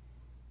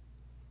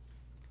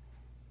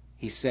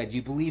 He said,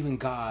 you believe in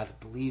God,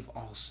 believe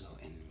also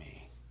in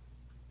me.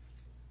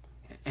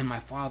 In my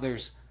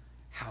Father's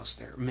house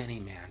there are many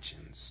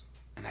mansions,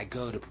 and I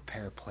go to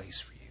prepare a place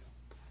for you,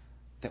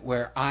 that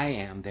where I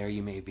am, there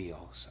you may be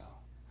also.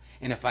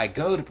 And if I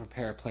go to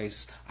prepare a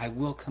place, I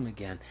will come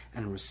again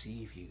and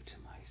receive you to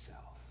myself.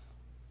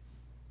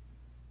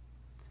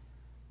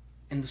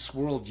 In this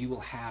world you will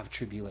have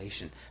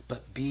tribulation,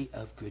 but be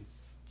of good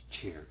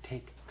cheer.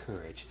 Take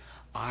courage.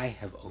 I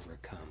have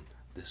overcome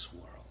this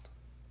world.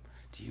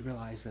 Do you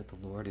realize that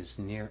the Lord is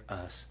near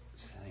us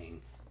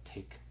saying,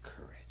 take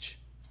courage?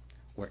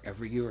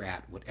 Wherever you're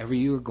at, whatever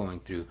you are going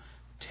through,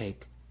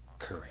 take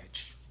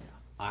courage.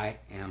 I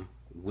am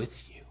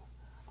with you.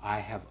 I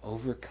have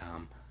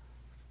overcome.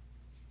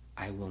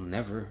 I will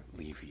never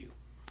leave you.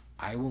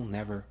 I will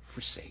never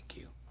forsake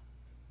you.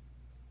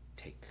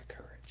 Take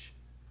courage.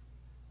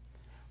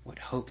 What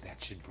hope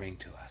that should bring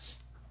to us.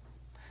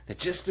 That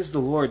just as the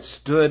Lord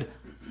stood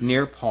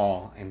near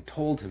Paul and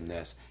told him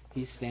this,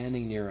 He's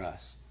standing near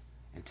us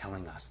and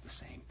telling us the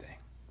same thing.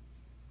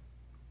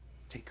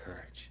 Take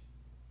courage.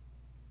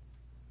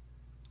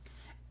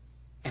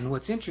 And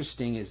what's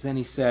interesting is then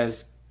he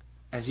says,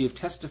 as you have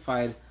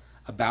testified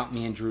about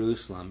me in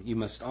Jerusalem, you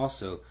must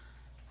also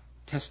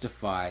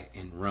testify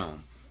in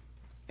Rome.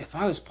 If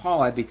I was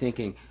Paul, I'd be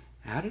thinking,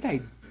 how did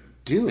I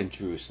do in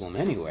Jerusalem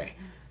anyway?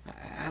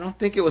 I don't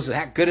think it was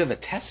that good of a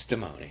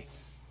testimony.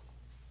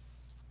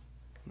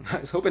 I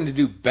was hoping to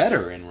do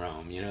better in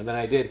Rome, than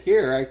I did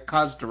here. I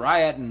caused a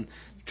riot and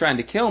trying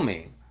to kill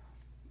me.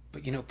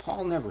 But,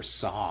 Paul never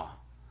saw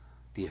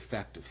the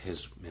effect of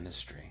his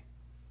ministry.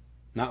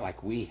 Not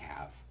like we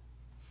have.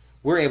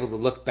 We're able to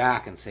look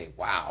back and say,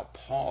 wow,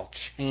 Paul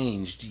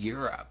changed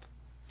Europe.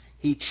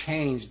 He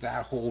changed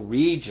that whole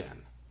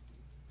region.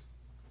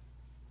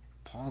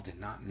 Paul did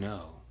not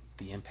know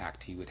the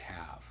impact he would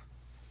have.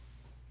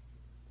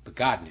 But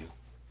God knew.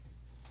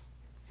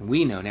 And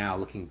we know now,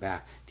 looking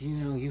back, do you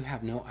know you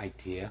have no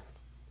idea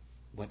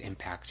what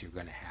impact you're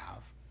going to have?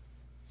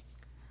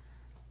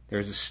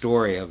 There's a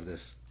story of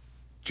this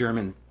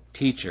German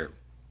teacher,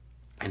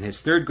 and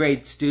his third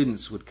grade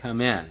students would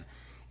come in,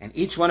 and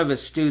each one of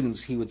his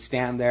students, he would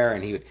stand there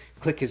and he would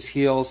click his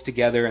heels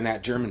together in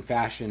that German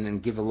fashion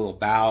and give a little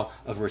bow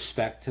of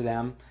respect to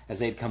them as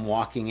they'd come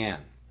walking in.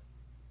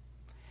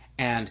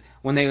 And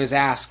when they was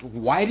asked,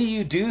 why do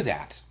you do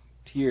that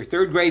to your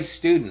third grade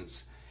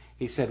students?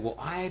 He said, well,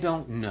 I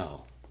don't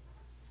know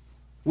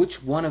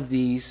which one of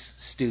these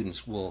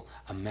students will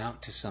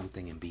amount to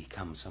something and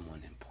become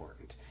someone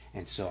important.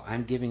 And so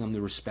I'm giving them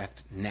the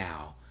respect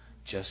now,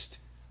 just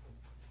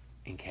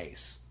in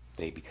case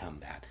they become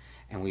that.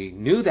 And we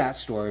knew that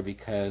story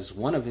because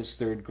one of his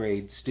third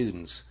grade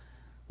students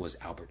was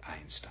Albert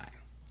Einstein.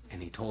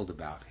 And he told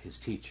about his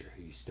teacher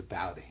who used to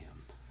bow to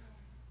him.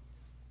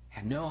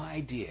 Had no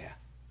idea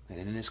that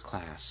in his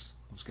class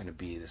was going to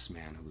be this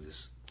man who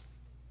was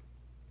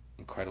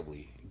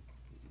incredibly,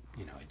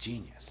 a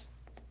genius.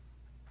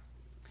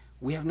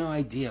 We have no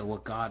idea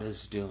what God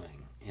is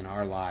doing in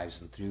our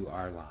lives and through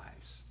our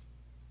lives.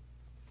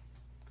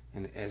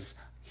 And as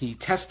he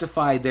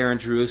testified there in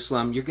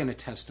Jerusalem, you're going to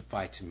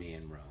testify to me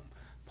in Rome.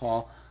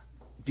 Paul,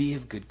 be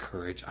of good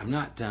courage. I'm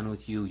not done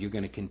with you. You're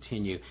going to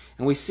continue.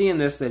 And we see in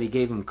this that he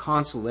gave him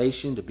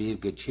consolation to be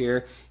of good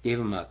cheer, gave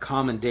him a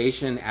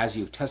commendation as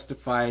you've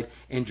testified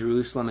in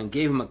Jerusalem, and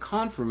gave him a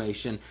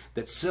confirmation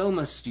that so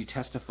must you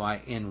testify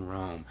in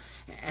Rome.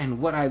 And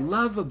what I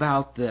love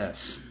about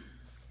this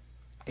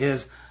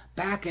is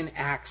back in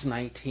Acts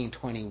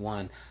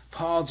 19:21,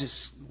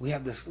 we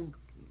have this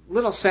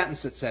little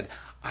sentence that said,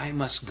 I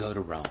must go to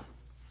Rome.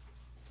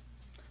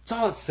 That's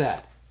all it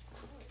said.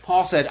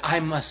 Paul said, I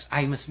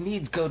must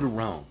needs go to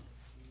Rome.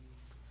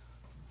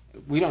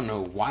 We don't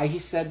know why he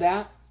said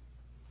that,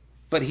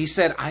 but he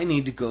said, I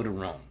need to go to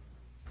Rome.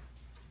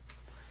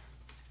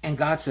 And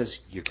God says,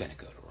 you're going to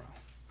go to Rome.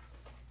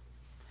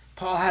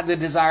 Paul had the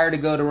desire to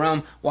go to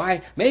Rome.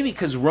 Why? Maybe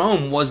because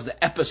Rome was the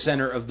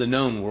epicenter of the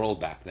known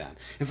world back then.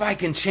 If I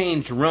can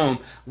change Rome,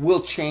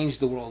 we'll change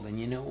the world. And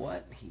you know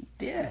what? He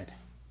did.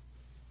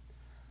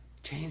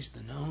 Changed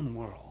the known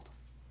world.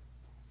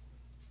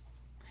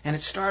 And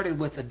it started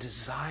with a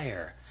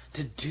desire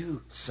to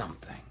do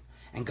something.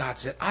 And God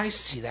said, I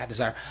see that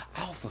desire.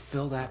 I'll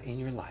fulfill that in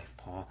your life,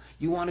 Paul.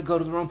 You want to go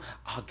to Rome?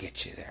 I'll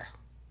get you there.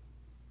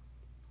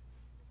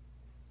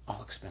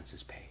 All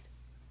expenses paid.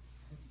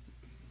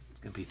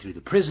 going to be through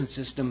the prison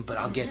system, but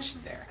I'll get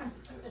you there.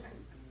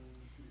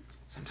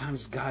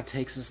 Sometimes God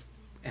takes us,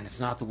 and it's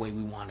not the way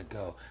we want to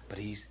go, but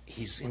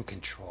He's in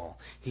control.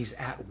 He's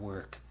at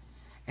work.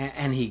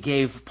 And He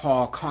gave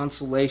Paul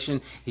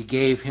consolation. He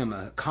gave him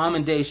a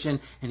commendation,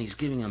 and He's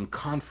giving him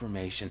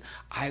confirmation.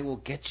 I will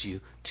get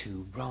you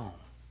to Rome.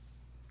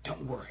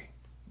 Don't worry.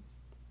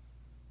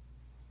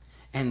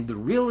 And the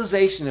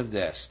realization of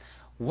this,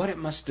 what it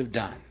must have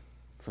done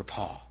for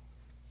Paul,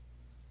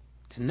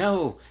 to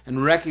know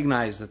and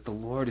recognize that the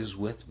Lord is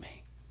with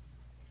me.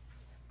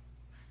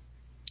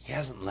 He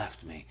hasn't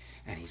left me,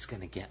 and He's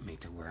going to get me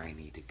to where I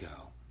need to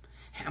go.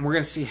 And we're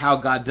going to see how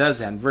God does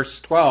that. In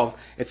verse 12,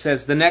 it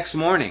says, the next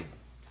morning,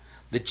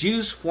 the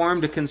Jews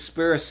formed a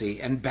conspiracy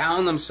and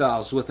bound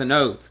themselves with an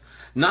oath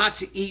not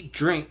to eat,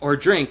 drink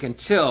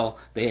until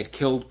they had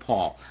killed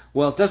Paul.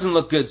 Well, it doesn't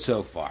look good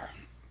so far.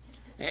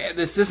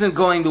 This isn't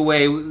going the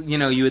way,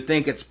 you would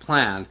think it's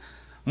planned.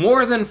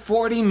 More than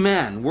 40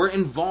 men were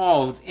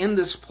involved in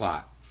this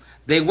plot.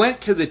 They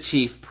went to the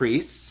chief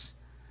priests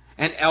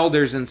and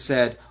elders and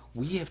said,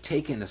 we have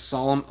taken a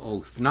solemn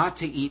oath not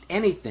to eat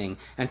anything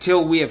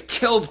until we have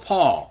killed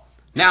Paul.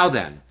 Now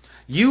then,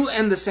 you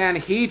and the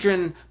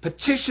Sanhedrin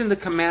petition the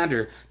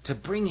commander to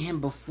bring him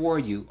before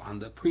you on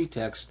the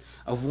pretext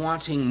of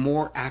wanting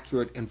more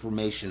accurate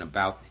information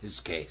about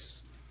his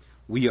case.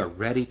 We are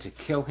ready to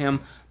kill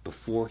him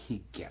before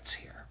he gets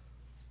here.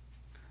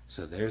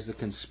 So there's the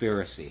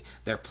conspiracy.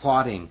 They're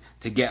plotting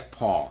to get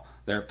Paul.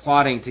 They're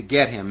plotting to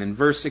get him. In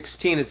verse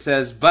 16 it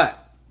says,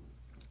 but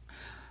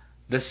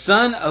the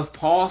son of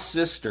Paul's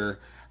sister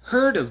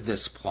heard of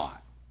this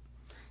plot.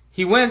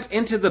 He went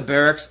into the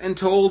barracks and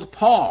told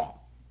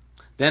Paul.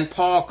 Then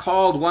Paul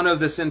called one of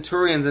the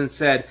centurions and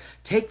said,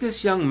 take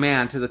this young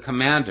man to the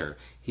commander.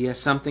 He has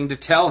something to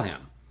tell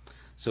him.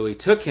 So he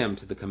took him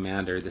to the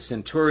commander. The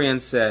centurion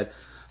said,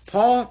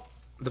 Paul,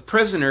 the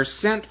prisoner,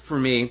 sent for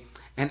me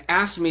and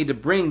asked me to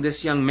bring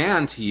this young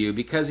man to you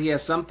because he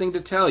has something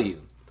to tell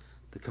you.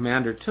 The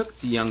commander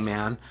took the young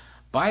man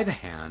by the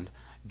hand,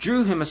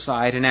 drew him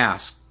aside, and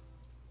asked,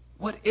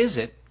 what is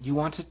it you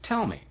want to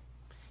tell me?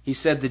 He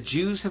said, the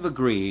Jews have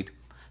agreed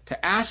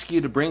to ask you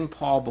to bring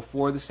Paul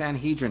before the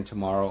Sanhedrin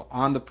tomorrow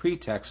on the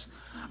pretext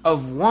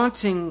of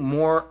wanting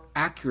more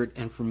accurate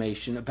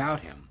information about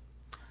him.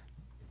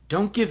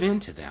 Don't give in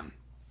to them,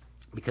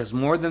 because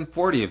more than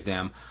 40 of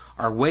them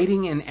are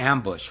waiting in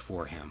ambush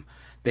for him.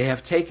 They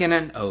have taken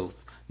an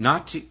oath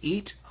not to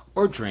eat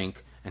or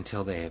drink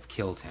until they have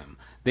killed him.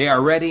 They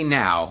are ready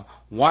now,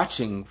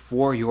 waiting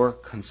for your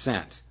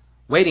consent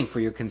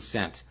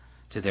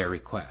to their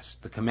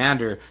request. The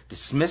commander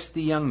dismissed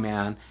the young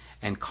man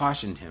and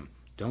cautioned him,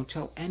 don't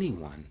tell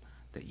anyone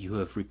that you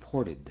have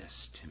reported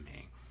this to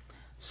me.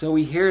 So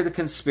we hear the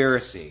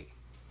conspiracy.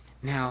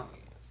 Now,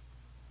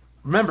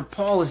 remember,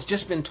 Paul has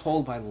just been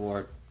told by the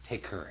Lord,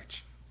 take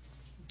courage.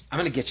 I'm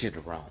going to get you to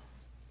Rome.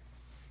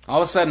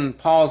 All of a sudden,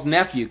 Paul's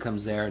nephew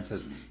comes there and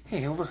says,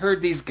 hey, I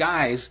overheard these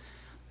guys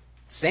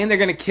saying they're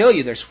going to kill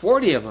you. There's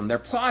 40 of them. They're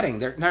plotting.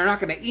 They're not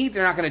going to eat.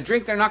 They're not going to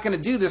drink. They're not going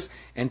to do this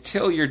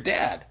until you're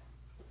dead.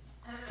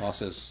 Paul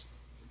says,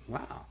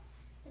 wow.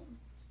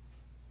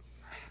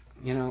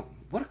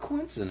 What a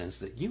coincidence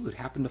that you would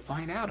happen to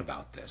find out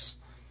about this.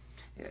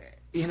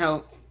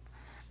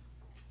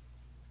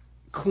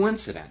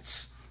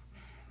 Coincidence.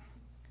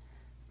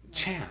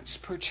 Chance,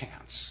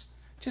 perchance.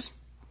 Just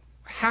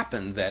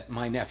happened that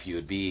my nephew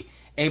would be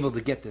able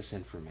to get this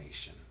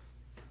information.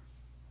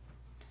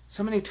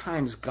 So many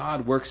times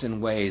God works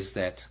in ways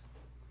that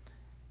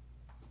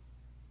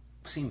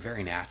seem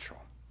very natural.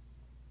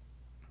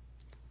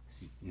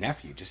 His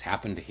nephew just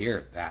happened to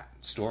hear that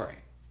story,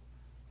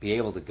 be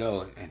able to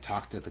go and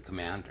talk to the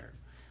commander.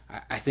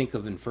 I think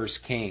of in 1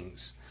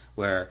 Kings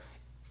where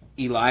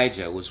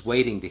Elijah was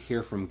waiting to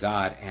hear from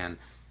God, and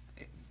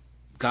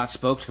God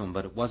spoke to him,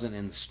 but it wasn't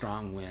in the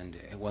strong wind,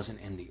 it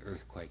wasn't in the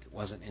earthquake, it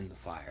wasn't in the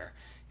fire.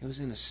 It was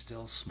in a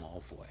still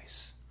small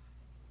voice.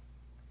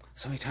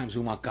 So many times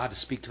we want God to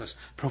speak to us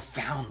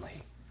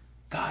profoundly.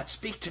 God,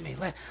 speak to me.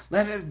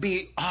 Let it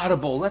be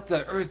audible. Let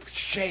the earth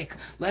shake.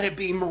 Let it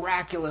be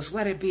miraculous.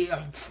 Let it be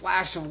a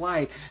flash of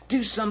light.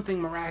 Do something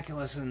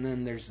miraculous. And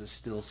then there's the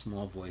still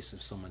small voice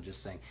of someone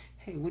just saying,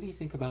 hey, what do you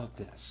think about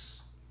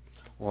this?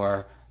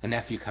 Or a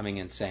nephew coming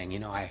in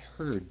saying, I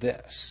heard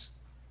this.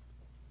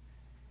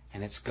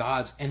 And it's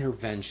God's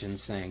intervention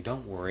saying,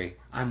 don't worry,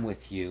 I'm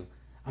with you.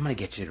 I'm going to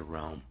get you to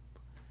Rome.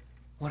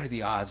 What are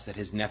the odds that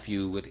his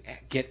nephew would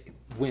get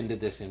wind of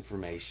this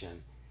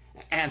information?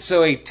 And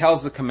so he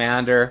tells the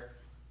commander.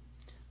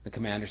 The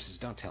commander says,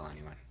 don't tell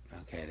anyone,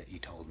 okay, that you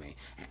told me.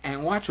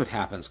 And watch what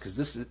happens, because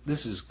this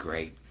is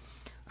great.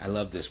 I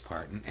love this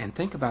part. And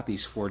think about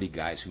these 40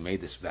 guys who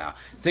made this vow.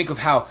 Think of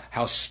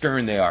how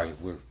stern they are.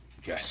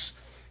 Yes,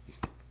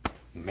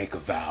 make a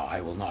vow. I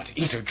will not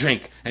eat or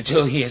drink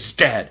until he is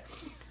dead.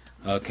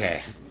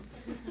 Okay.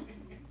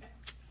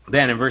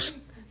 Then in verse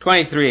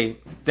 23,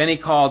 then he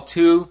called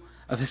 2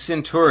 of his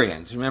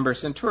centurions. Remember,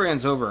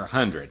 centurions over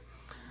 100.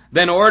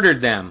 Then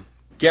ordered them,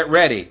 get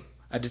ready,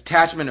 a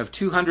detachment of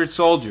 200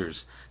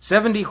 soldiers.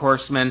 70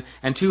 horsemen,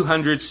 and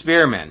 200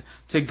 spearmen,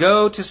 to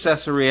go to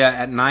Caesarea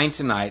at 9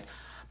 tonight.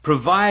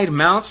 Provide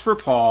mounts for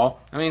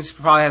Paul. I mean, he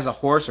probably has a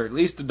horse or at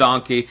least a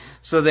donkey,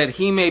 so that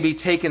he may be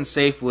taken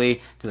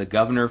safely to the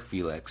governor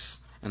Felix.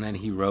 And then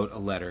he wrote a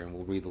letter, and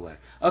we'll read the letter.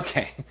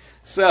 Okay,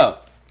 so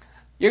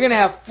you're going to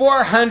have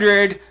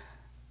 400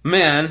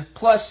 men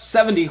plus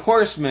 70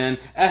 horsemen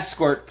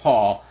escort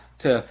Paul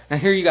to, and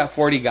here you got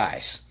 40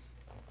 guys.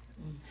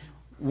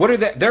 What are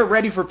they? They're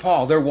ready for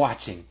Paul. They're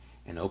watching.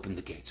 And open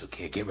the gates.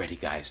 Okay, get ready,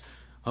 guys.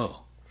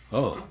 Oh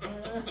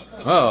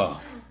no.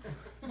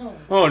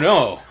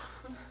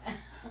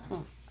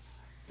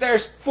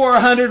 There's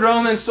 400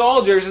 Roman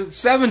soldiers and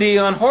 70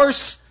 on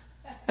horse,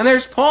 and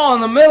there's Paul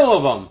in the middle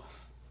of them.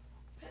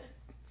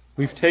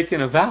 We've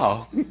taken a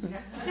vow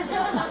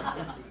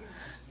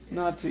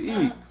not to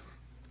eat.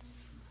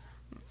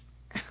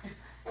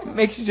 It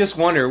makes you just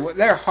wonder.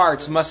 Their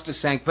hearts must have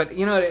sank. But,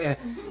 it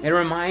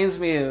reminds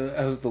me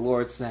of the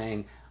Lord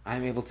saying,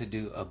 I'm able to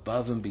do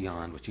above and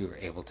beyond what you were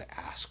able to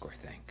ask or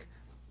think.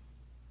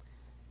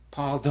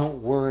 Paul,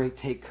 don't worry,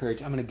 take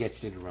courage. I'm going to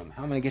get you to Rome.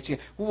 How am I going to get you?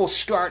 We'll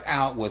start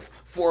out with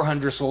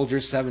 400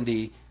 soldiers,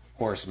 70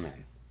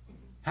 horsemen.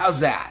 How's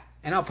that?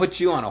 And I'll put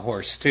you on a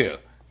horse too.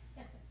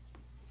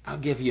 I'll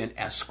give you an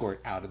escort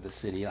out of the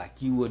city like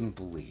you wouldn't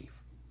believe.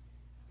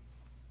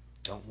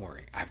 Don't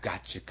worry, I've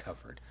got you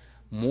covered.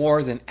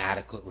 More than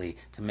adequately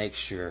to make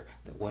sure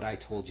that what I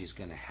told you is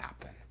going to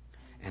happen.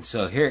 And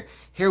so here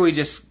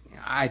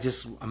I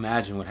just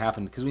imagine what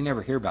happened, because we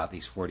never hear about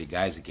these 40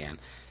 guys again.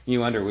 You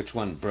wonder which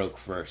one broke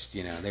first,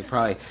 They're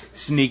probably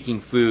sneaking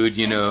food,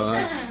 You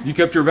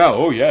kept your vow.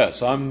 Oh,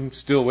 yes, I'm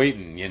still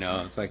waiting,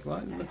 It's like, well,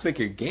 it looks like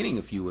you're gaining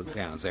a few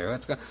pounds there.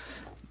 Let's go.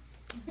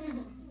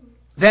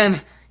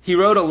 Then he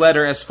wrote a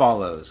letter as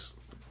follows.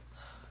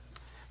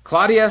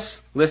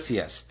 Claudius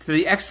Lysias, to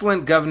the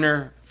excellent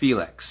governor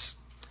Felix,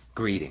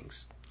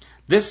 greetings.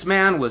 This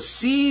man was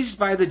seized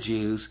by the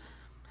Jews,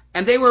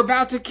 and they were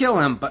about to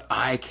kill him, but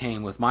I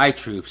came with my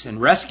troops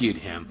and rescued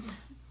him.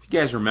 You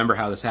guys remember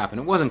how this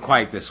happened. It wasn't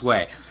quite this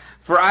way.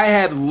 For I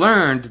had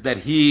learned that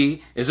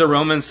he is a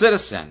Roman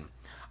citizen.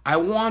 I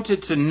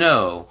wanted to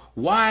know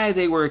why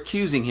they were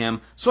accusing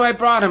him, so I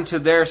brought him to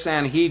their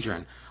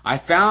Sanhedrin. I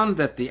found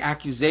that the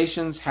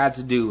accusations had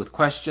to do with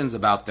questions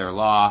about their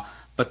law,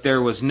 but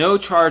there was no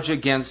charge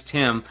against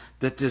him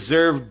that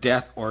deserved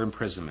death or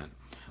imprisonment.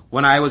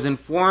 When I was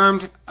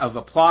informed of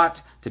a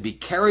plot to be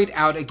carried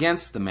out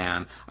against the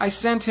man, I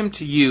sent him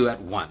to you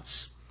at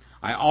once.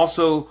 I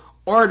also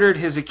ordered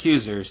his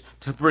accusers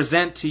to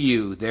present to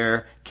you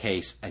their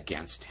case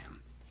against him.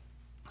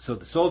 So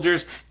the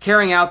soldiers,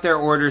 carrying out their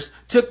orders,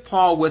 took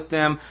Paul with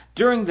them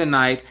during the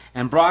night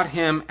and brought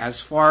him as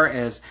far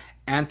as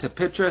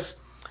Antipatris.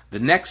 The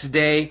next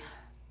day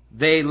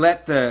they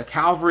let the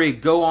cavalry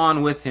go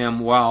on with him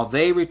while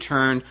they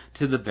returned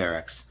to the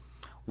barracks.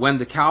 When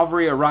the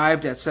cavalry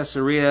arrived at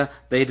Caesarea,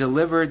 they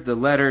delivered the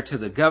letter to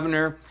the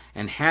governor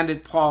and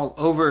handed Paul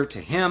over to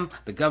him.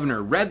 The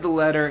governor read the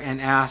letter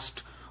and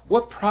asked,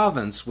 what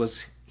province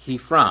was he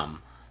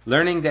from?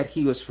 Learning that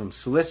he was from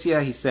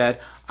Cilicia, he said,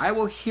 I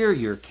will hear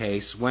your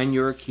case when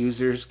your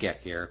accusers get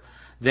here.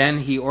 Then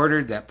he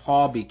ordered that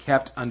Paul be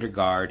kept under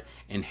guard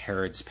in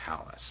Herod's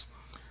palace.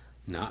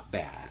 Not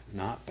bad,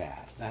 not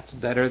bad. That's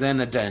better than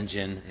a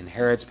dungeon in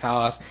Herod's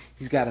palace.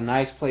 He's got a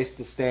nice place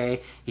to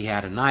stay. He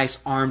had a nice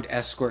armed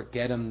escort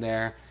get him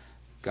there.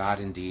 God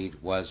indeed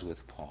was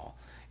with Paul.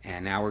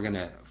 And now we're going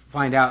to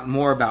find out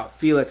more about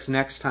Felix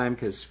next time,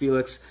 because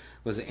Felix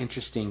was an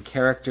interesting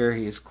character.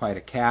 He is quite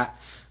a cat.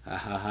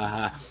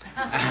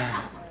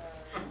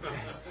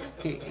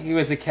 He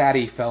was a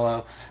catty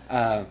fellow.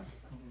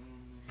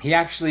 He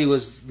actually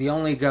was the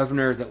only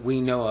governor that we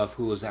know of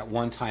who was at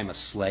one time a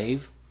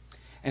slave.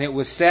 And it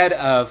was said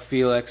of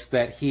Felix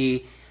that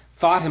he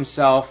thought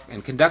himself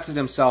and conducted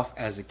himself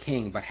as a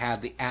king, but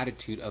had the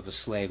attitude of a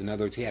slave. In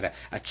other words, he had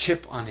a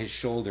chip on his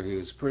shoulder. He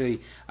was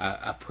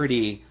a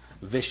pretty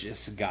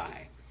vicious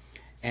guy.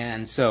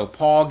 And so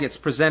Paul gets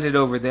presented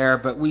over there,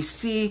 but we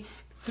see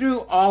through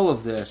all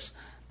of this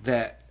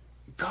that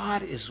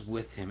God is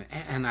with him.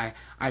 And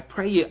I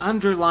pray you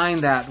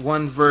underline that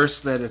one verse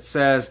that it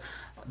says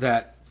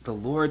that the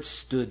Lord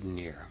stood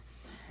near.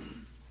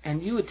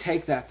 And you would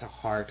take that to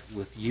heart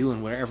with you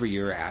and wherever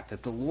you're at,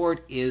 that the Lord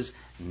is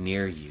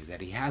near you,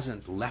 that he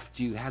hasn't left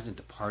you, hasn't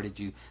departed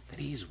you, that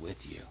he's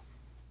with you.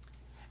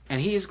 And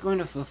he is going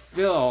to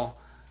fulfill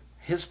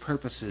his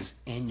purposes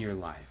in your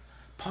life.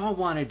 Paul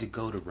wanted to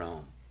go to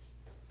Rome.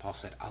 God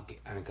said, I'll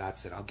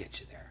get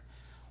you there.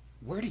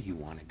 Where do you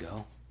want to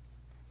go?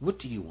 What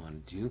do you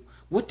want to do?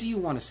 What do you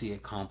want to see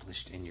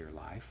accomplished in your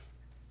life?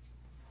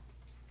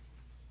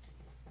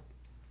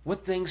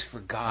 What things for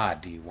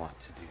God do you want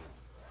to do?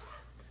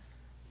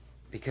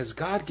 Because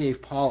God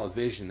gave Paul a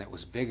vision that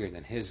was bigger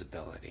than his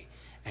ability,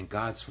 and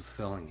God's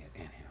fulfilling it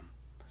in him.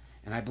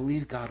 And I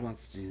believe God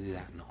wants to do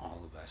that in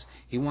all of us.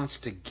 He wants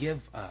to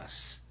give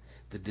us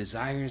the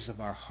desires of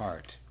our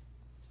heart.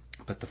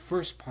 But the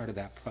first part of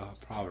that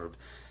proverb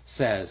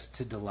says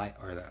to delight,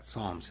 or that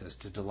psalm says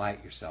to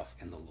delight yourself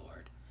in the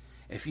Lord.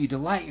 If you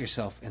delight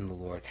yourself in the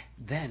Lord,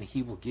 then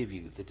he will give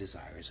you the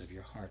desires of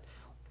your heart.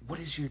 What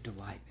is your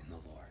delight in the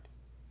Lord?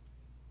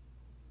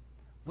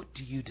 What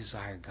do you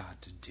desire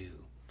God to do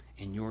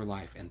in your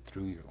life and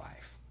through your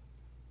life?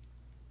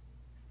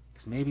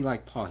 Because maybe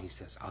like Paul, he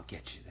says, I'll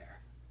get you there.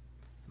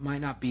 It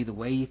might not be the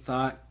way you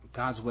thought.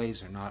 God's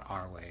ways are not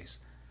our ways.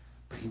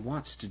 But he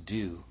wants to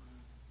do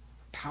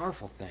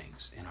powerful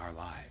things in our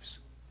lives.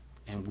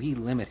 And we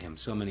limit him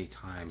so many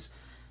times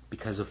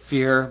because of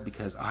fear,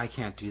 because I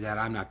can't do that,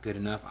 I'm not good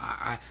enough,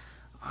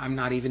 I'm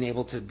not even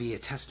able to be a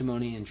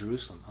testimony in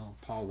Jerusalem. Oh,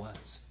 Paul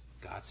was.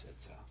 God said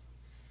so.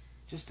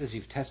 Just as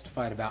you've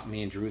testified about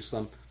me in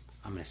Jerusalem,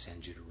 I'm going to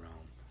send you to Rome.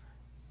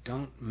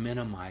 Don't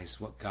minimize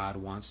what God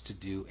wants to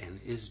do and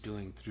is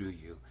doing through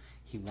you.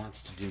 He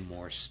wants to do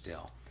more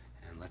still.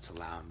 And let's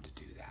allow him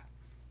to do that.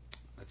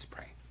 Let's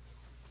pray.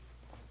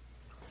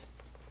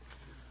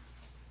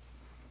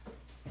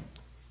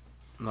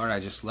 Lord, I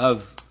just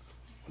love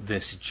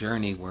this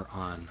journey we're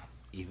on,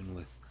 even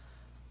with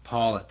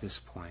Paul at this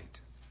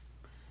point,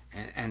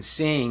 and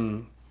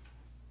seeing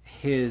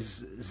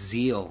his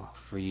zeal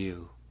for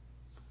you,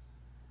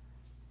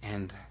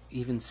 and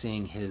even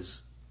seeing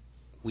his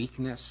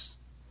weakness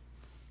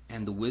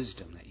and the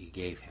wisdom that you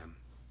gave him.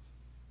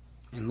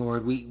 And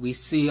Lord, we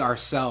see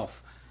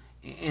ourselves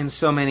in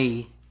so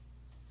many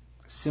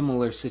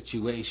similar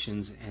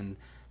situations and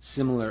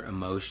similar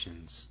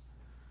emotions.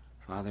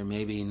 Father,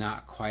 maybe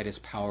not quite as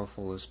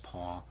powerful as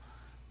Paul,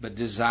 but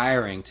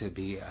desiring to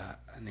be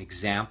an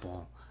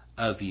example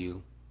of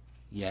you,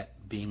 yet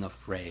being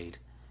afraid,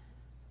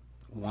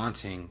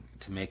 wanting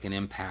to make an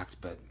impact,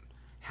 but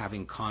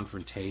having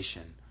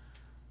confrontation.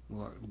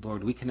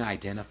 Lord, we can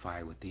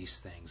identify with these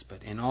things,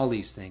 but in all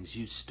these things,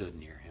 you stood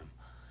near him.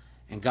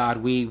 And God,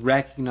 we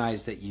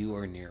recognize that you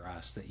are near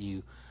us, that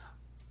you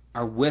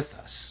are with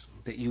us,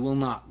 that you will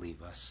not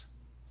leave us,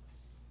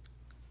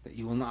 that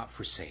you will not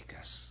forsake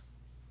us,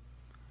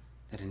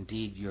 that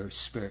indeed your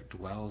Spirit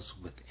dwells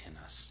within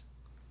us.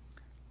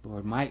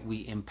 Lord, might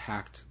we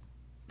impact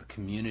the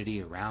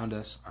community around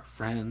us, our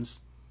friends.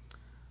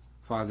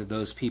 Father,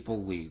 those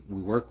people we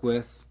work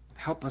with,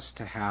 help us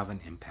to have an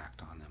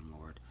impact on them,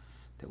 Lord,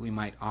 that we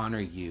might honor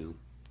you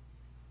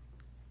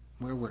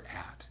where we're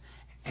at.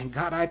 And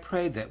God, I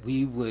pray that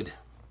we would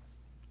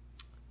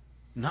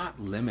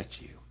not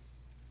limit you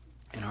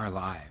in our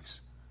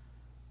lives.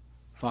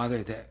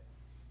 Father, that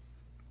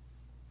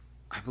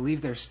I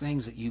believe there's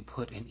things that you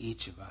put in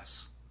each of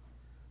us.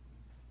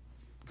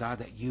 God,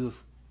 that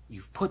you've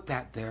put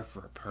that there for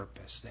a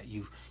purpose, that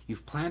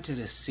you've planted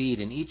a seed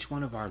in each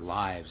one of our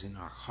lives, in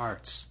our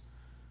hearts,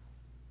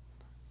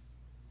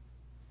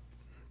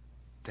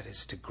 that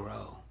is to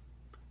grow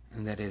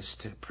and that is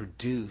to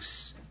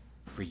produce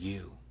for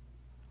you.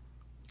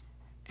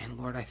 And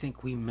Lord, I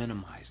think we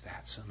minimize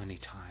that so many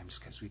times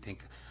because we think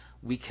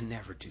we can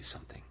never do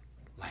something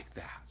like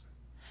that.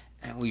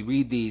 And we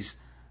read these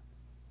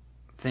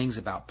things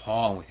about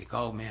Paul and we think,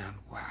 oh man,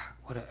 wow,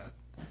 what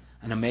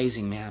an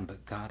amazing man.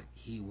 But God,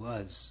 he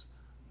was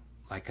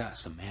like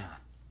us, a man.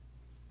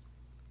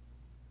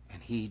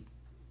 And he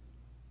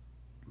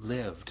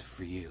lived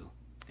for you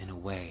in a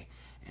way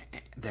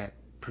that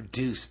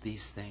produced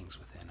these things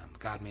within him.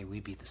 God, may we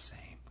be the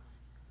same.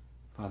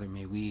 Father,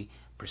 may we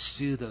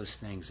pursue those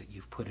things that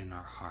you've put in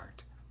our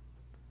heart.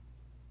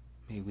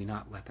 May we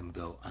not let them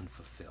go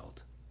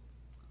unfulfilled.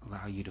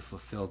 Allow you to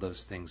fulfill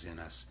those things in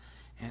us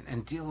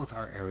and deal with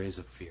our areas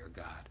of fear,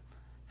 God.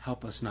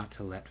 Help us not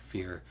to let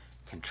fear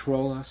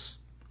control us,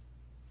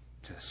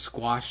 to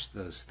squash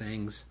those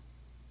things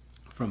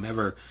from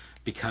ever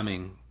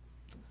becoming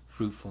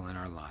fruitful in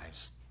our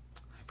lives.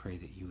 I pray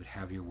that you would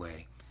have your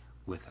way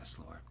with us,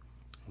 Lord.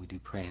 We do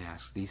pray and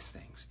ask these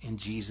things in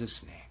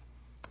Jesus' name.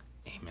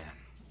 Amen.